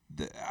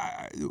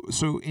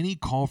 So any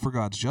call for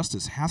God's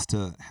justice has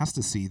to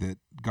see that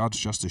God's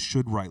justice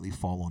should rightly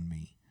fall on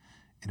me,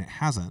 and it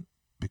hasn't,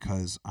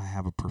 because I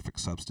have a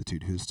perfect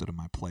substitute who stood in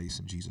my place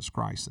in Jesus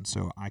Christ, and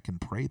so I can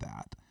pray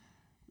that,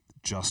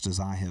 just as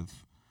I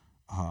have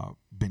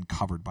been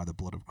covered by the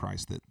blood of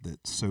Christ, that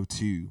so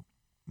too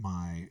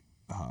my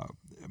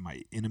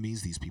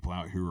enemies, these people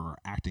out who are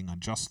acting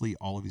unjustly,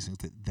 all of these things,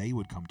 that they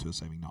would come to a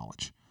saving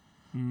knowledge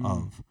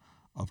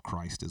of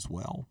Christ as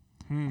well.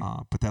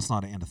 But that's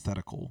not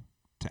antithetical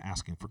to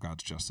asking for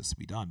God's justice to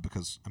be done,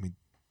 because, I mean,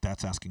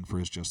 that's asking for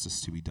his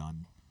justice to be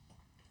done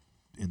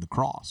in the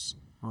cross.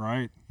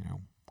 Right.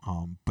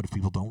 But if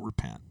people don't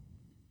repent,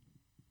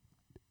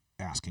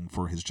 asking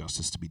for his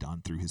justice to be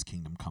done through his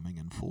kingdom coming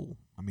in full.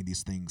 I mean,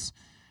 these things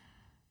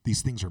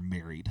are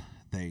married.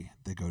 They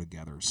go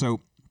together.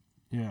 So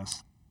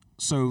Yes.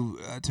 So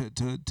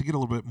to get a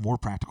little bit more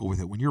practical with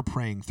it, when you're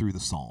praying through the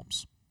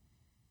Psalms,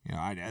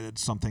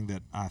 it's something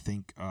that I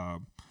think a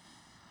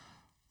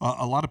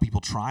lot of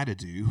people try to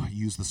do.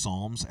 Use the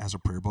Psalms as a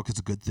prayer book. It's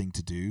a good thing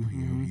to do.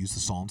 Use the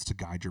Psalms to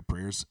guide your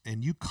prayers,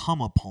 and you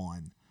come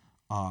upon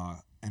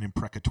an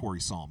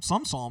imprecatory psalm.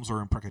 Some psalms are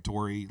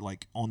imprecatory,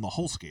 like on the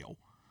whole scale.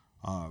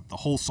 The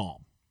whole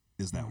psalm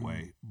is that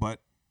way,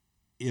 but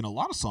in a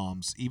lot of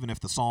psalms, even if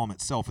the psalm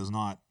itself is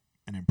not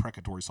an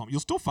imprecatory psalm, you'll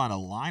still find a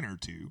line or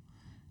two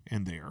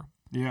in there.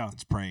 Yeah.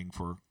 It's praying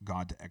for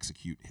God to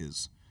execute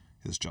his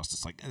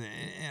justice. Like, and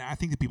I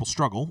think that people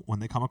struggle when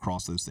they come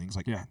across those things.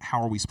 Like,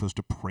 how are we supposed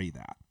to pray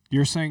that?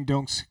 You're saying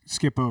don't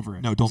skip over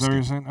it. No, don't Is that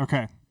what skip you're saying?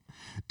 Okay.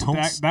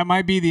 Don't That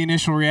might be the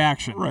initial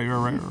reaction.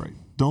 Right.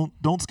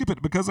 Don't skip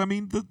it, because I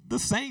mean the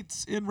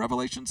saints in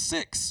Revelation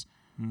 6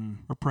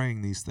 are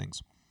praying these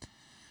things.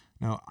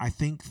 Now, I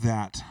think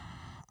that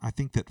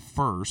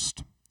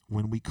first,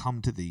 when we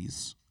come to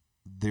these,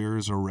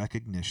 there's a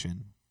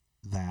recognition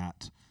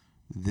that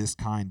this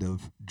kind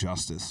of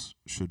justice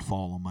should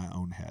fall on my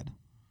own head,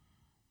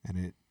 and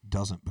it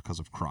doesn't because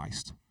of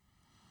Christ.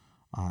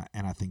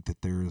 And I think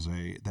that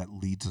that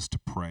leads us to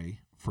pray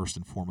first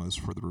and foremost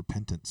for the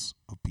repentance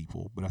of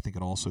people, but I think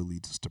it also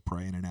leads us to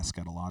pray in an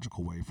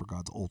eschatological way for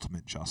God's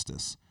ultimate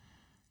justice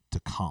to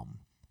come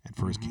and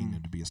for his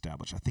kingdom to be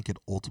established. I think it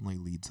ultimately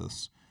leads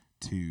us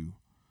to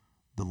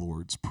the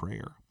Lord's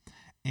Prayer.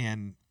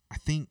 And I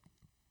think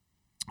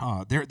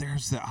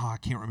there's I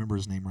can't remember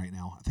his name right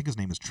now. I think his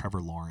name is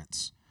Trevor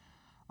Lawrence.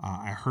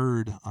 I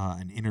heard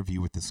an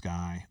interview with this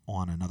guy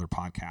on another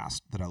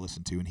podcast that I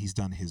listened to, and he's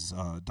done his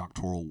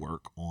doctoral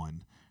work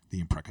on the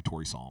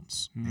imprecatory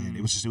Psalms, and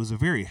it was a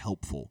very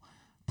helpful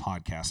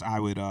podcast. I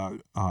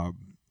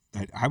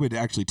would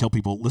actually tell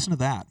people, listen to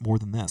that more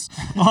than this.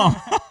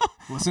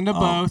 Listen to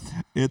both.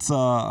 It's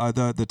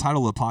the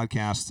title of the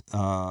podcast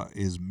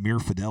is Mere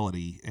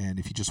Fidelity, and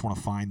if you just want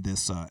to find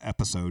this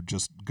episode,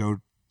 just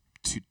go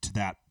to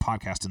that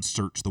podcast and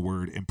search the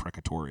word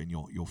imprecatory, and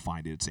you'll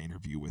find it. It's an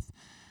interview with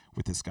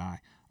this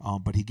guy,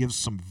 but he gives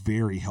some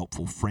very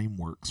helpful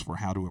frameworks for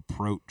how to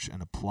approach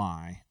and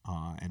apply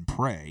and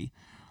pray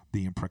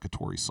the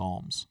imprecatory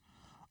Psalms.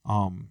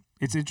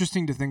 It's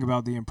interesting to think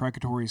about the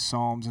imprecatory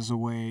Psalms as a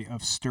way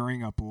of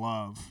stirring up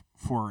love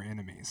for our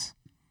enemies.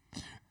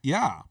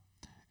 Yeah.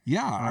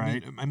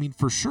 Right. I mean,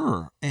 for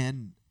sure.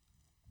 And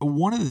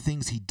one of the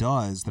things he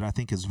does that I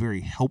think is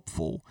very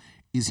helpful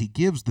is he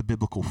gives the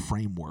biblical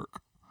framework,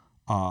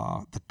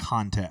 the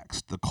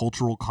context, the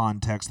cultural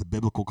context, the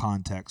biblical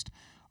context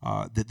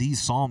that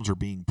these Psalms are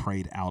being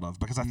prayed out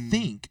of. Because I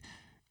think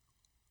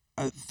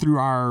through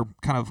our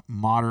kind of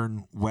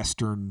modern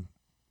Western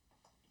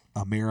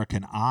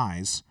American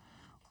eyes,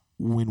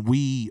 when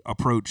we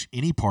approach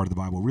any part of the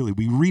Bible, really,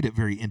 we read it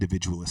very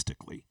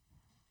individualistically,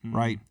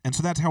 right? And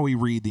so that's how we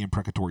read the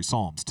imprecatory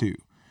Psalms too.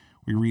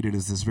 We read it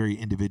as this very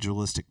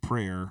individualistic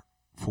prayer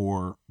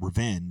for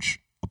revenge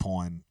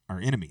upon our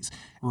enemies.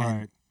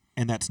 Right.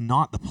 And that's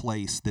not the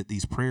place that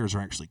these prayers are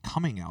actually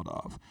coming out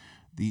of.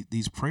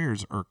 These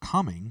prayers are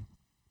coming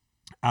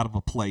out of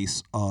a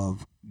place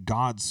of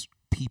God's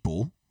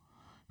people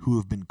who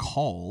have been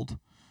called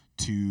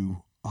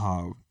to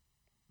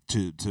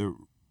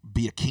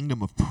be a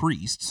kingdom of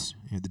priests.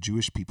 The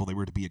Jewish people, they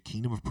were to be a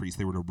kingdom of priests.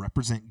 They were to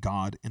represent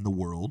God in the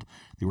world.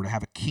 They were to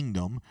have a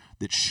kingdom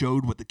that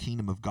showed what the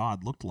kingdom of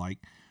God looked like.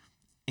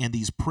 And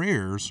these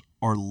prayers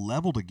are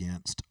leveled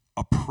against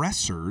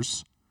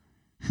oppressors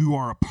who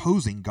are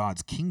opposing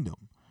God's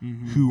kingdom,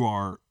 who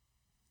are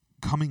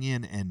coming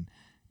in and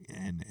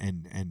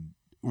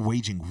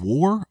waging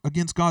war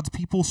against God's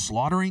people,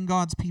 slaughtering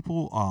God's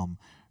people.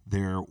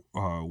 They're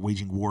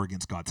waging war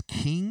against God's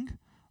king,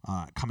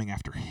 coming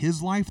after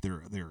his life.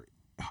 They're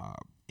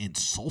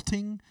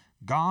insulting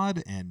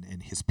God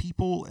and his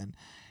people,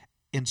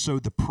 and so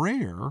the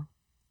prayer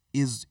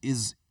is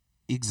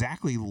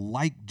exactly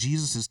like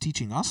Jesus is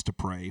teaching us to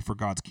pray for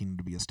God's kingdom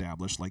to be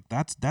established. Like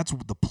that's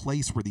the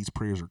place where these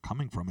prayers are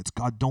coming from. It's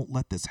God, don't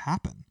let this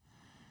happen.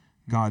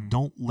 God,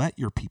 don't let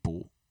your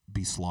people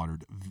be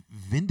slaughtered.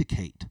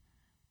 Vindicate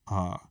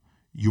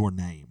your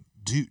name.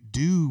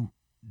 Do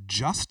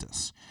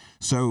justice.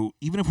 So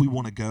even if we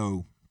want to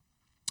go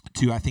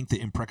to, I think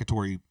the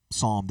imprecatory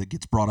psalm that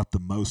gets brought up the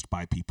most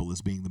by people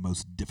as being the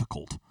most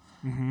difficult,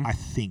 I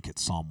think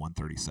it's Psalm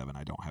 137.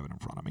 I don't have it in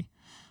front of me.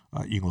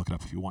 You can look it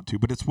up if you want to,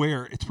 but it's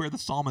where the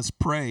psalmist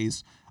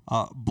prays,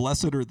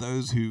 "Blessed are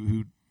those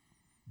who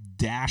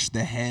dash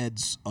the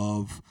heads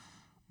of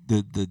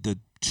the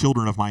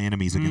children of my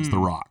enemies against the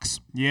rocks."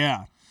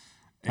 Yeah.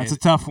 That's a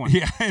tough one.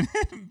 Yeah,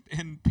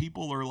 and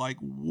people are like,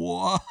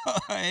 "What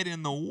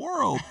in the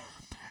world?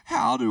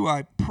 How do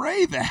I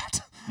pray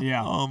that?"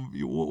 Yeah.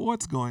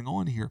 What's going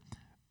on here?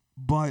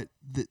 But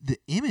the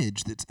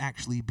image that's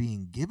actually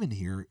being given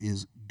here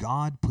is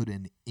God put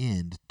an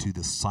end to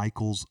the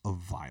cycles of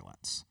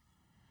violence.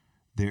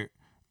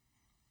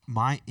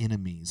 my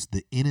enemies,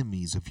 the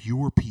enemies of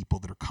your people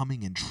that are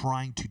coming and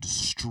trying to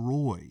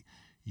destroy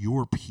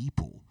your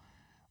people,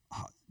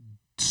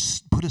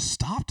 put a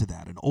stop to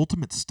that, an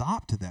ultimate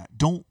stop to that.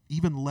 Don't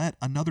even let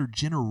another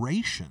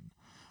generation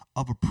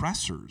of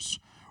oppressors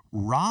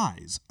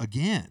rise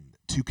again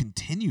to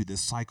continue this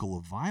cycle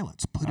of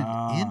violence. Put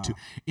an end to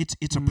it.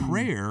 It's a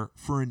prayer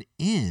for an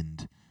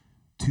end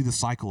to the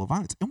cycle of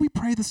violence. And we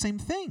pray the same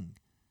thing.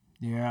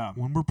 Yeah.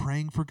 When we're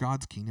praying for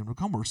God's kingdom to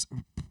come, we're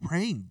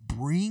praying,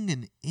 bring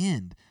an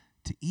end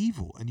to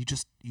evil. And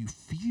you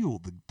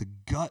feel the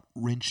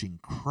gut-wrenching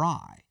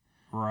cry.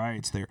 Right.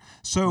 It's there.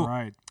 So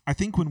right. I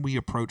think when we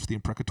approach the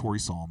imprecatory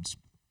Psalms,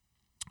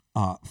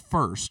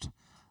 first,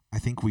 I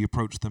think we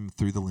approach them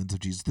through the lens of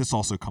Jesus. This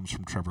also comes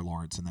from Trevor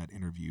Lawrence in that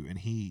interview, and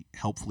he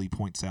helpfully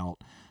points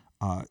out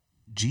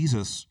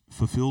Jesus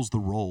fulfills the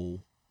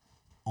role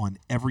on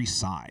every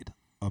side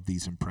of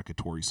these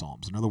imprecatory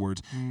Psalms. In other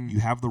words,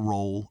 you have the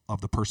role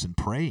of the person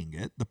praying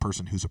it, the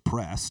person who's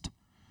oppressed.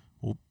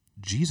 Well,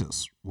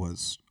 Jesus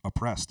was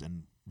oppressed,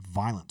 and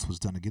violence was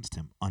done against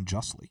him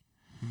unjustly.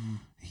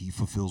 He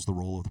fulfills the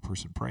role of the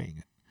person praying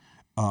it.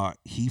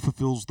 He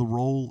fulfills the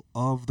role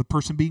of the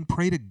person being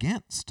prayed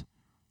against,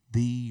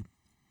 the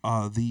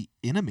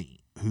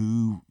enemy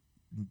who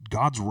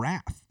God's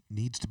wrath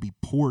needs to be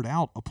poured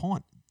out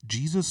upon.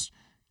 Jesus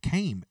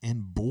came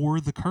and bore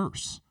the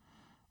curse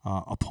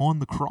upon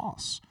the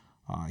cross.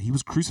 He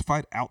was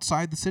crucified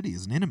outside the city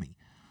as an enemy.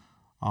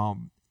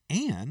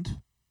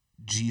 And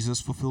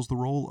Jesus fulfills the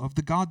role of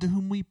the God to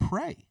whom we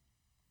pray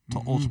to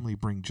ultimately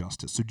bring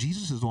justice. So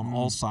Jesus is on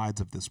all sides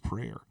of this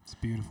prayer. It's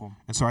beautiful.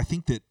 And so I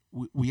think that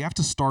we have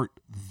to start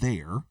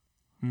there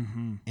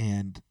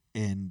and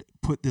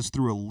put this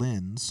through a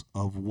lens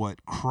of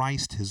what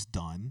Christ has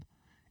done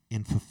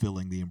in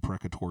fulfilling the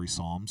imprecatory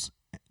Psalms.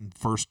 And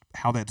first,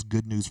 how that's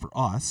good news for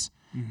us,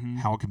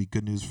 how it can be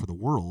good news for the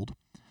world.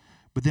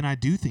 But then I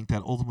do think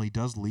that ultimately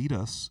does lead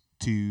us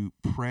to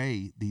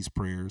pray these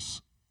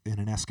prayers in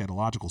an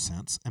eschatological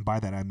sense. And by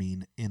that I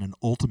mean in an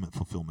ultimate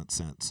fulfillment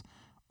sense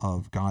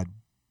of God,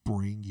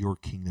 bring your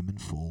kingdom in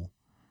full,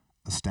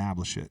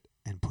 establish it,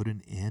 and put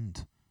an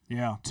end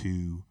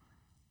to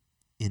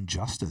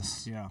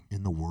injustice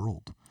in the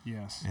world.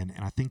 Yes. And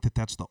I think that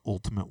that's the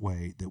ultimate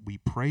way that we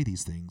pray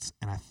these things.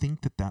 And I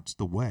think that that's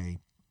the way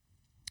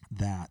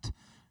that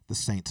the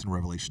saints in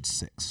Revelation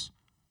 6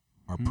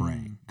 are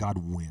praying. God,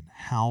 when?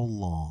 How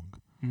long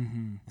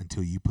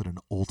until you put an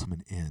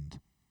ultimate end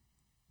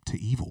to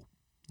evil?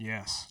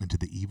 Yes. And to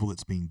the evil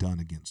that's being done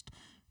against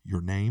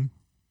your name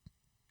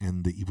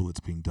and the evil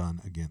that's being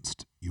done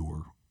against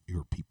your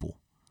people.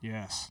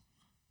 Yes.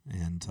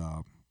 And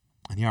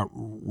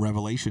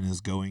Revelation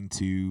is going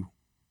to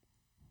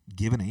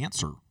give an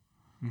answer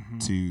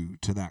to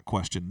that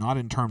question, not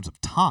in terms of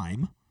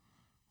time.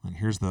 And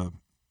here's the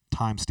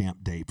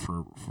timestamp date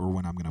for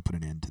when I'm going to put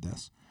an end to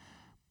this.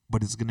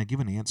 But it's going to give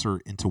an answer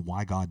into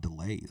why God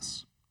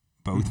delays,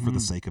 both for the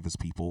sake of his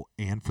people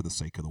and for the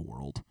sake of the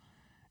world.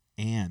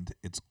 And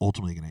it's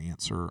ultimately going to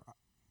answer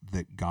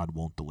that God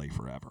won't delay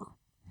forever.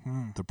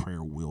 The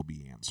prayer will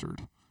be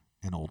answered,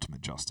 and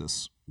ultimate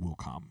justice will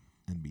come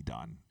and be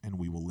done. And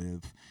we will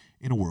live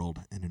in a world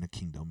and in a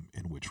kingdom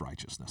in which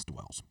righteousness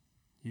dwells.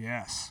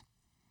 Yes.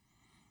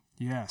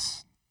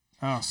 Yes.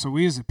 Oh, so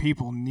we as a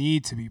people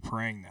need to be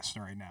praying this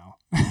right now.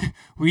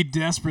 We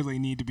desperately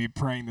need to be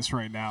praying this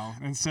right now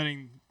and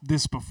setting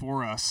this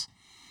before us.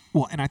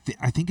 Well, and I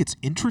think it's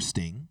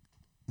interesting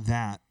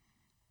that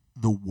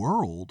the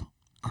world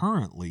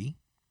currently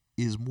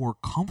is more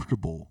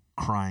comfortable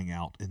crying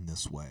out in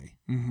this way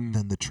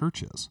than the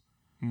church is.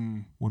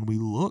 When we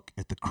look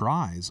at the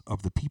cries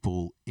of the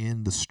people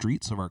in the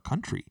streets of our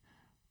country,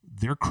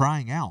 they're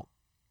crying out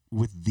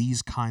with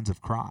these kinds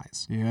of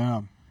cries.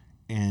 Yeah.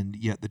 And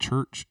yet the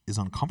church is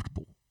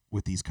uncomfortable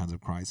with these kinds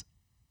of cries.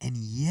 And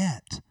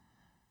yet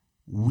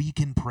we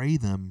can pray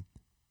them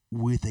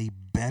with a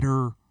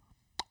better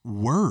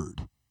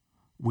word,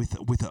 with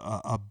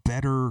a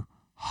better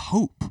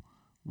hope,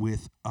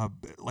 with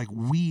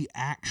we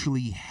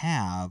actually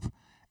have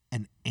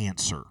an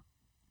answer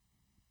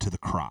to the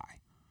cry.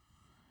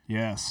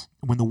 Yes.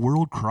 When the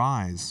world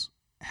cries,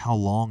 how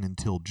long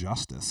until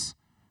justice?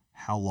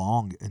 How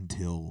long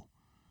until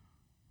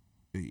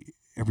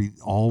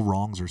all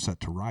wrongs are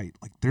set to right?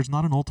 Like, there's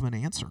not an ultimate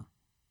answer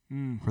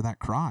for that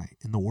cry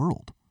in the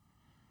world.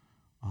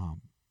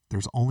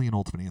 There's only an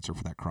ultimate answer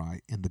for that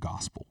cry in the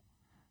gospel.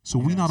 So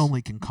we not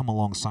only can come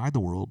alongside the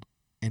world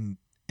and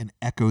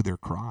echo their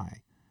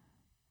cry,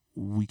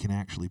 we can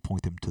actually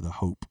point them to the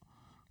hope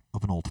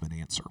of an ultimate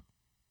answer.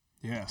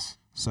 Yes.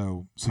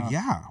 So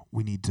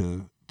we need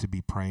to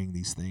be praying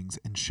these things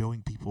and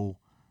showing people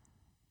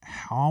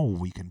how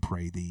we can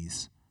pray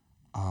these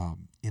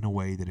in a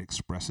way that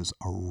expresses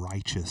a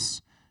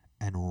righteous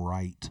and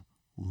right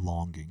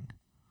longing.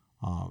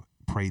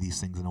 Pray these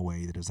things in a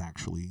way that is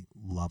actually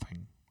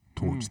loving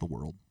towards the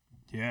world.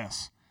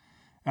 Yes.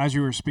 As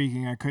you were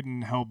speaking, I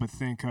couldn't help but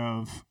think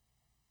of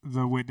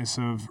the witness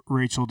of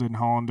Rachel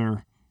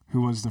Denhollander,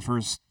 who was the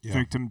first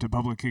victim to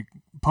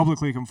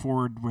publicly come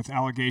forward with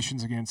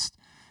allegations against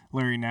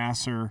Larry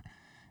Nassar.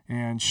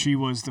 And she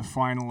was the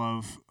final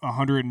of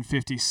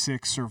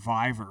 156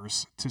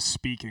 survivors to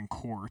speak in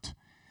court.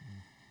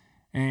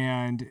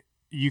 And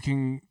you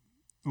can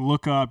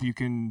look up, you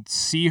can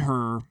see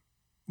her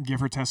give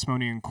her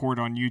testimony in court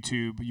on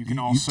YouTube. You can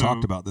also You've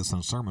talked about this in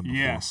a sermon before.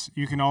 Yes,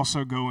 you can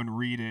also go and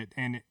read it,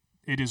 and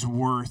it is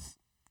worth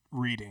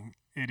reading.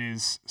 It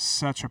is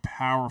such a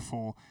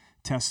powerful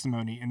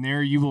testimony, and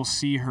there you will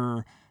see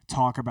her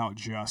talk about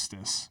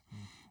justice.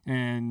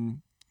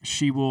 And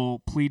she will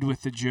plead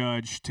with the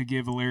judge to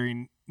give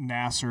Larry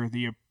Nassar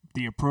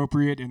the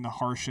appropriate and the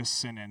harshest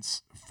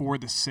sentence for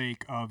the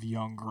sake of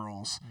young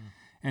girls.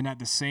 And at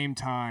the same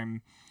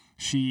time,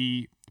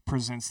 she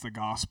presents the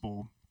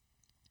gospel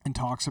and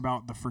talks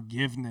about the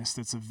forgiveness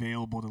that's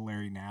available to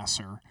Larry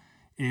Nassar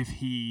if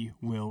he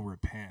will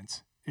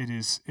repent. It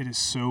is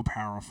so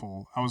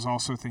powerful. I was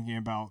also thinking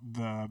about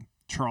the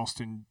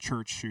Charleston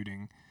church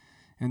shooting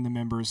and the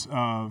members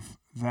of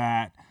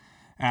that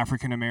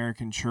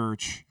African-American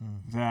church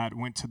that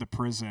went to the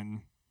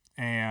prison.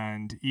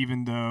 And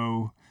even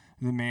though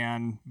the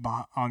man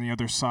on the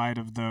other side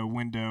of the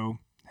window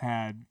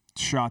had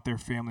shot their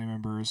family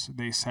members,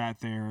 they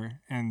sat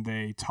there and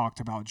they talked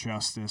about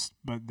justice,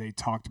 but they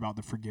talked about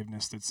the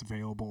forgiveness that's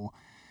available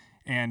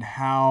and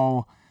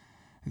how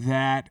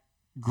that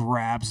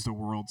grabs the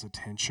world's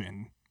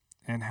attention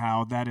and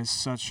how that is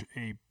such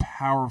a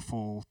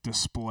powerful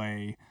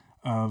display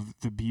of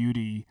the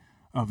beauty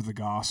of the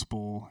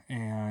gospel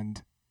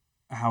and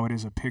how it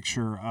is a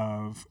picture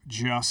of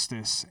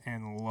justice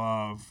and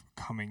love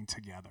coming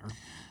together.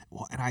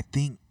 Well, and I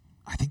think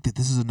that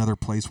this is another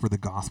place where the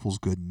gospel's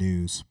good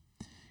news,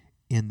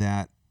 in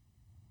that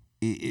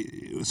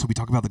so we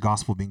talk about the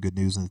gospel being good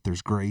news and that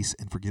there's grace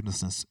and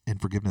forgiveness,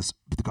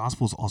 but the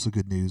gospel is also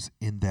good news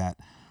in that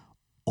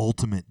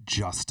ultimate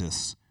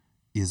justice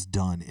is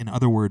done. In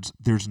other words,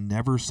 there's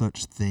never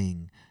such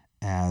thing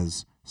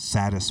as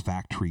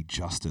satisfactory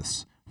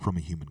justice from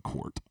a human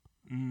court.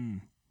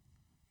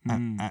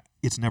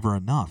 It's never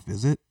enough,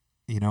 is it?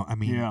 I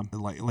mean,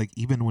 like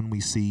even when we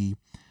see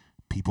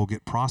people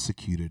get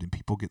prosecuted and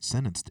people get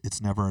sentenced,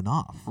 it's never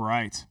enough.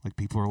 Right. Like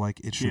people are like,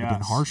 it should have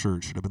been harsher,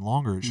 it should have been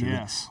longer, it should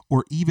have been,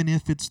 or even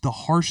if it's the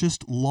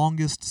harshest,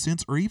 longest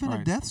sentence, or even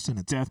a death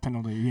sentence. Death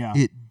penalty,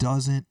 it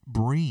doesn't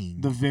bring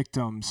the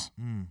victims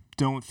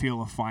don't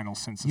feel a final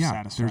sense of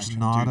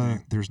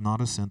satisfaction. There's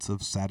not a sense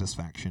of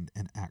satisfaction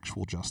and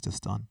actual justice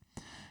done.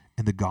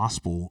 And the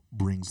gospel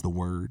brings the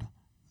word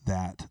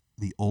that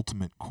the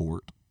ultimate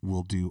court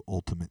will do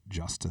ultimate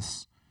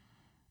justice,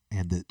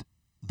 and that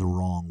the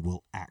wrong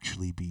will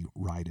actually be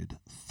righted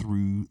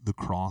through the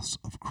cross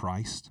of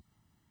Christ,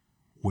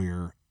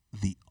 where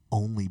the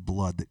only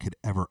blood that could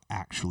ever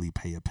actually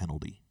pay a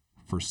penalty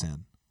for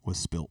sin was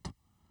spilt,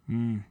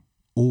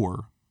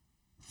 or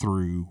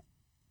through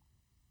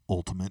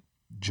ultimate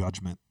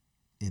judgment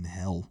in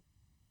hell,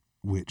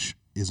 which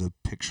is a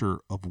picture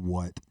of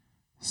what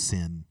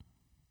sin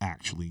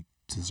actually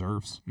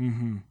deserves.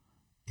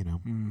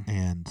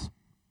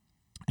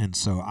 And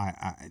so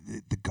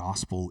the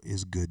gospel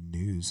is good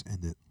news,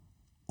 and that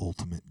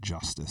ultimate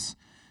justice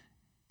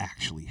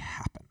actually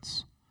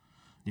happens.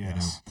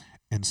 Yes.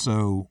 And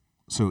so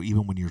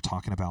even when you're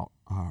talking about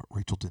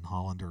Rachel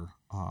Denhollander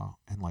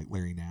and like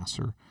Larry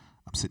Nassar,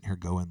 I'm sitting here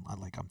going,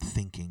 I'm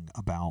thinking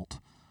about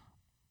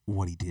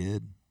what he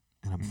did,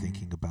 and I'm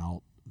thinking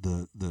about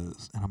the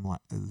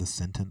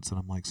sentence, and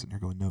I'm like sitting here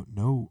going,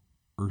 no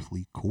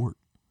earthly court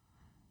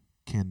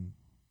can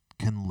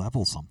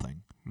level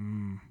something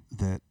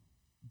that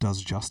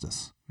does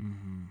justice,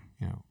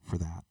 for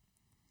that.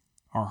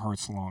 Our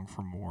hearts long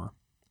for more.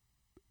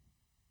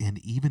 And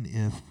even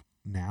if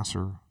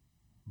Nassar,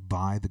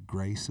 by the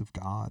grace of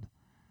God,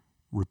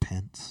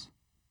 repents,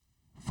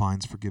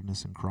 finds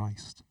forgiveness in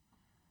Christ,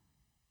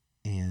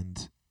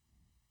 and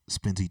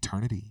spends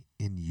eternity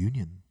in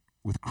union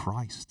with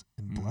Christ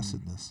in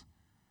blessedness,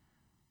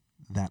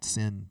 that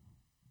sin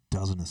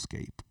doesn't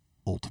escape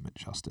ultimate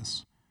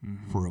justice,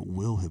 for it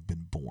will have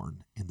been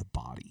borne in the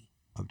body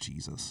of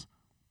Jesus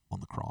on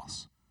the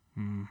cross.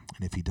 And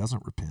if he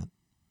doesn't repent,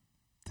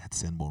 that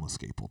sin won't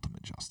escape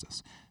ultimate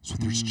justice. So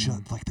there's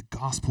just like the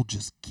gospel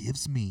just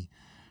gives me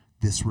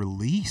this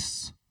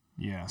release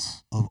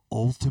of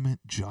ultimate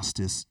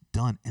justice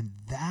done. And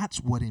that's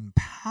what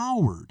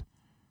empowered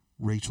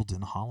Rachel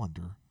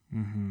Denhollander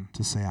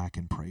to say, I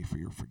can pray for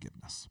your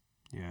forgiveness.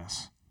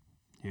 Yes.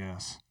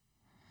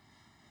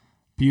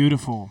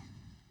 Beautiful.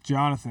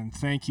 Jonathan,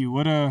 thank you.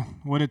 What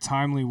a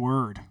timely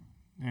word.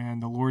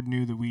 And the Lord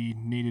knew that we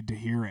needed to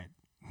hear it.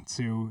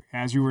 So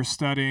as you were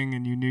studying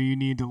and you knew you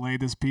needed to lay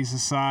this piece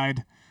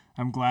aside,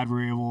 I'm glad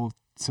we're able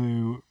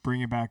to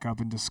bring it back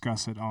up and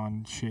discuss it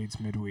on Shades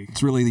Midweek.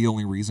 It's really the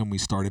only reason we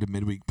started a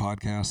midweek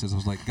podcast is I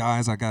was like,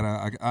 guys,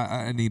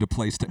 I need a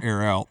place to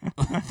air out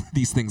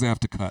these things I have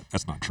to cut.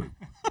 That's not true.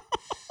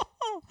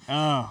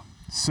 Oh,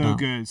 so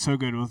good.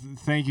 Well,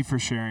 thank you for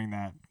sharing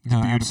that. It's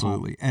no, beautiful.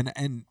 Absolutely.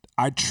 And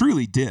I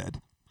truly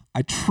did.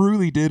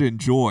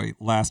 Enjoy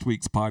last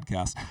week's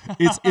podcast.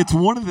 It's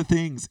one of the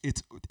things.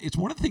 It's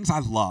one of the things I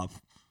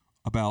love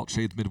about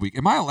Shades Midweek.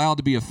 Am I allowed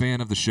to be a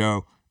fan of the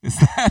show Is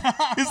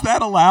that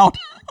allowed?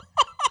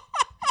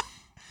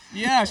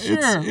 Yeah,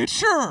 sure. It's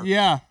sure.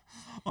 Yeah.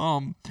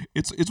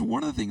 It's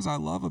one of the things I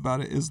love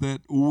about it is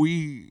that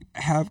we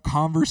have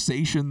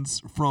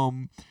conversations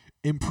from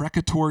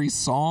imprecatory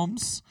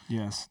psalms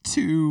Yes.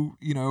 to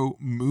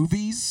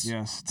movies.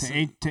 Yes.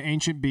 To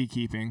ancient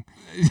beekeeping.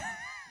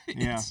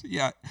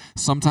 Yeah.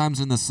 Sometimes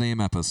in the same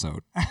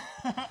episode.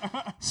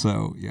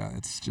 So yeah,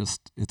 it's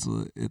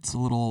a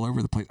little all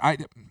over the place. I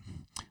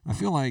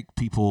feel like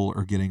people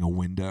are getting a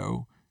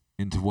window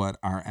into what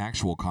our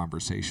actual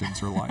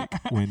conversations are like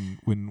when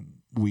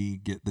we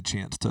get the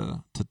chance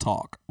to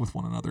talk with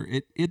one another.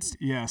 It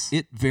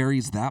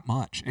varies that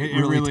much.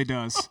 It really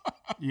does.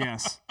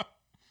 Yes,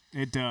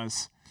 it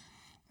does.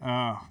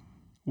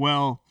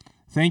 Well,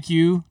 thank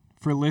you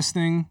for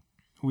listening.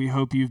 We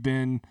hope you've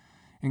been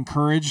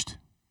encouraged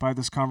by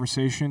this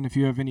conversation. If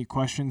you have any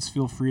questions,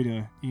 feel free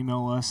to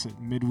email us at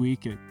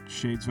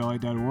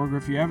midweek@shadesvalley.org. Or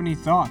if you have any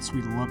thoughts,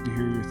 we'd love to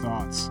hear your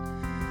thoughts.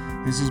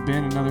 This has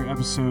been another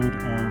episode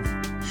of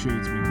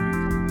Shades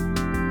Midweek.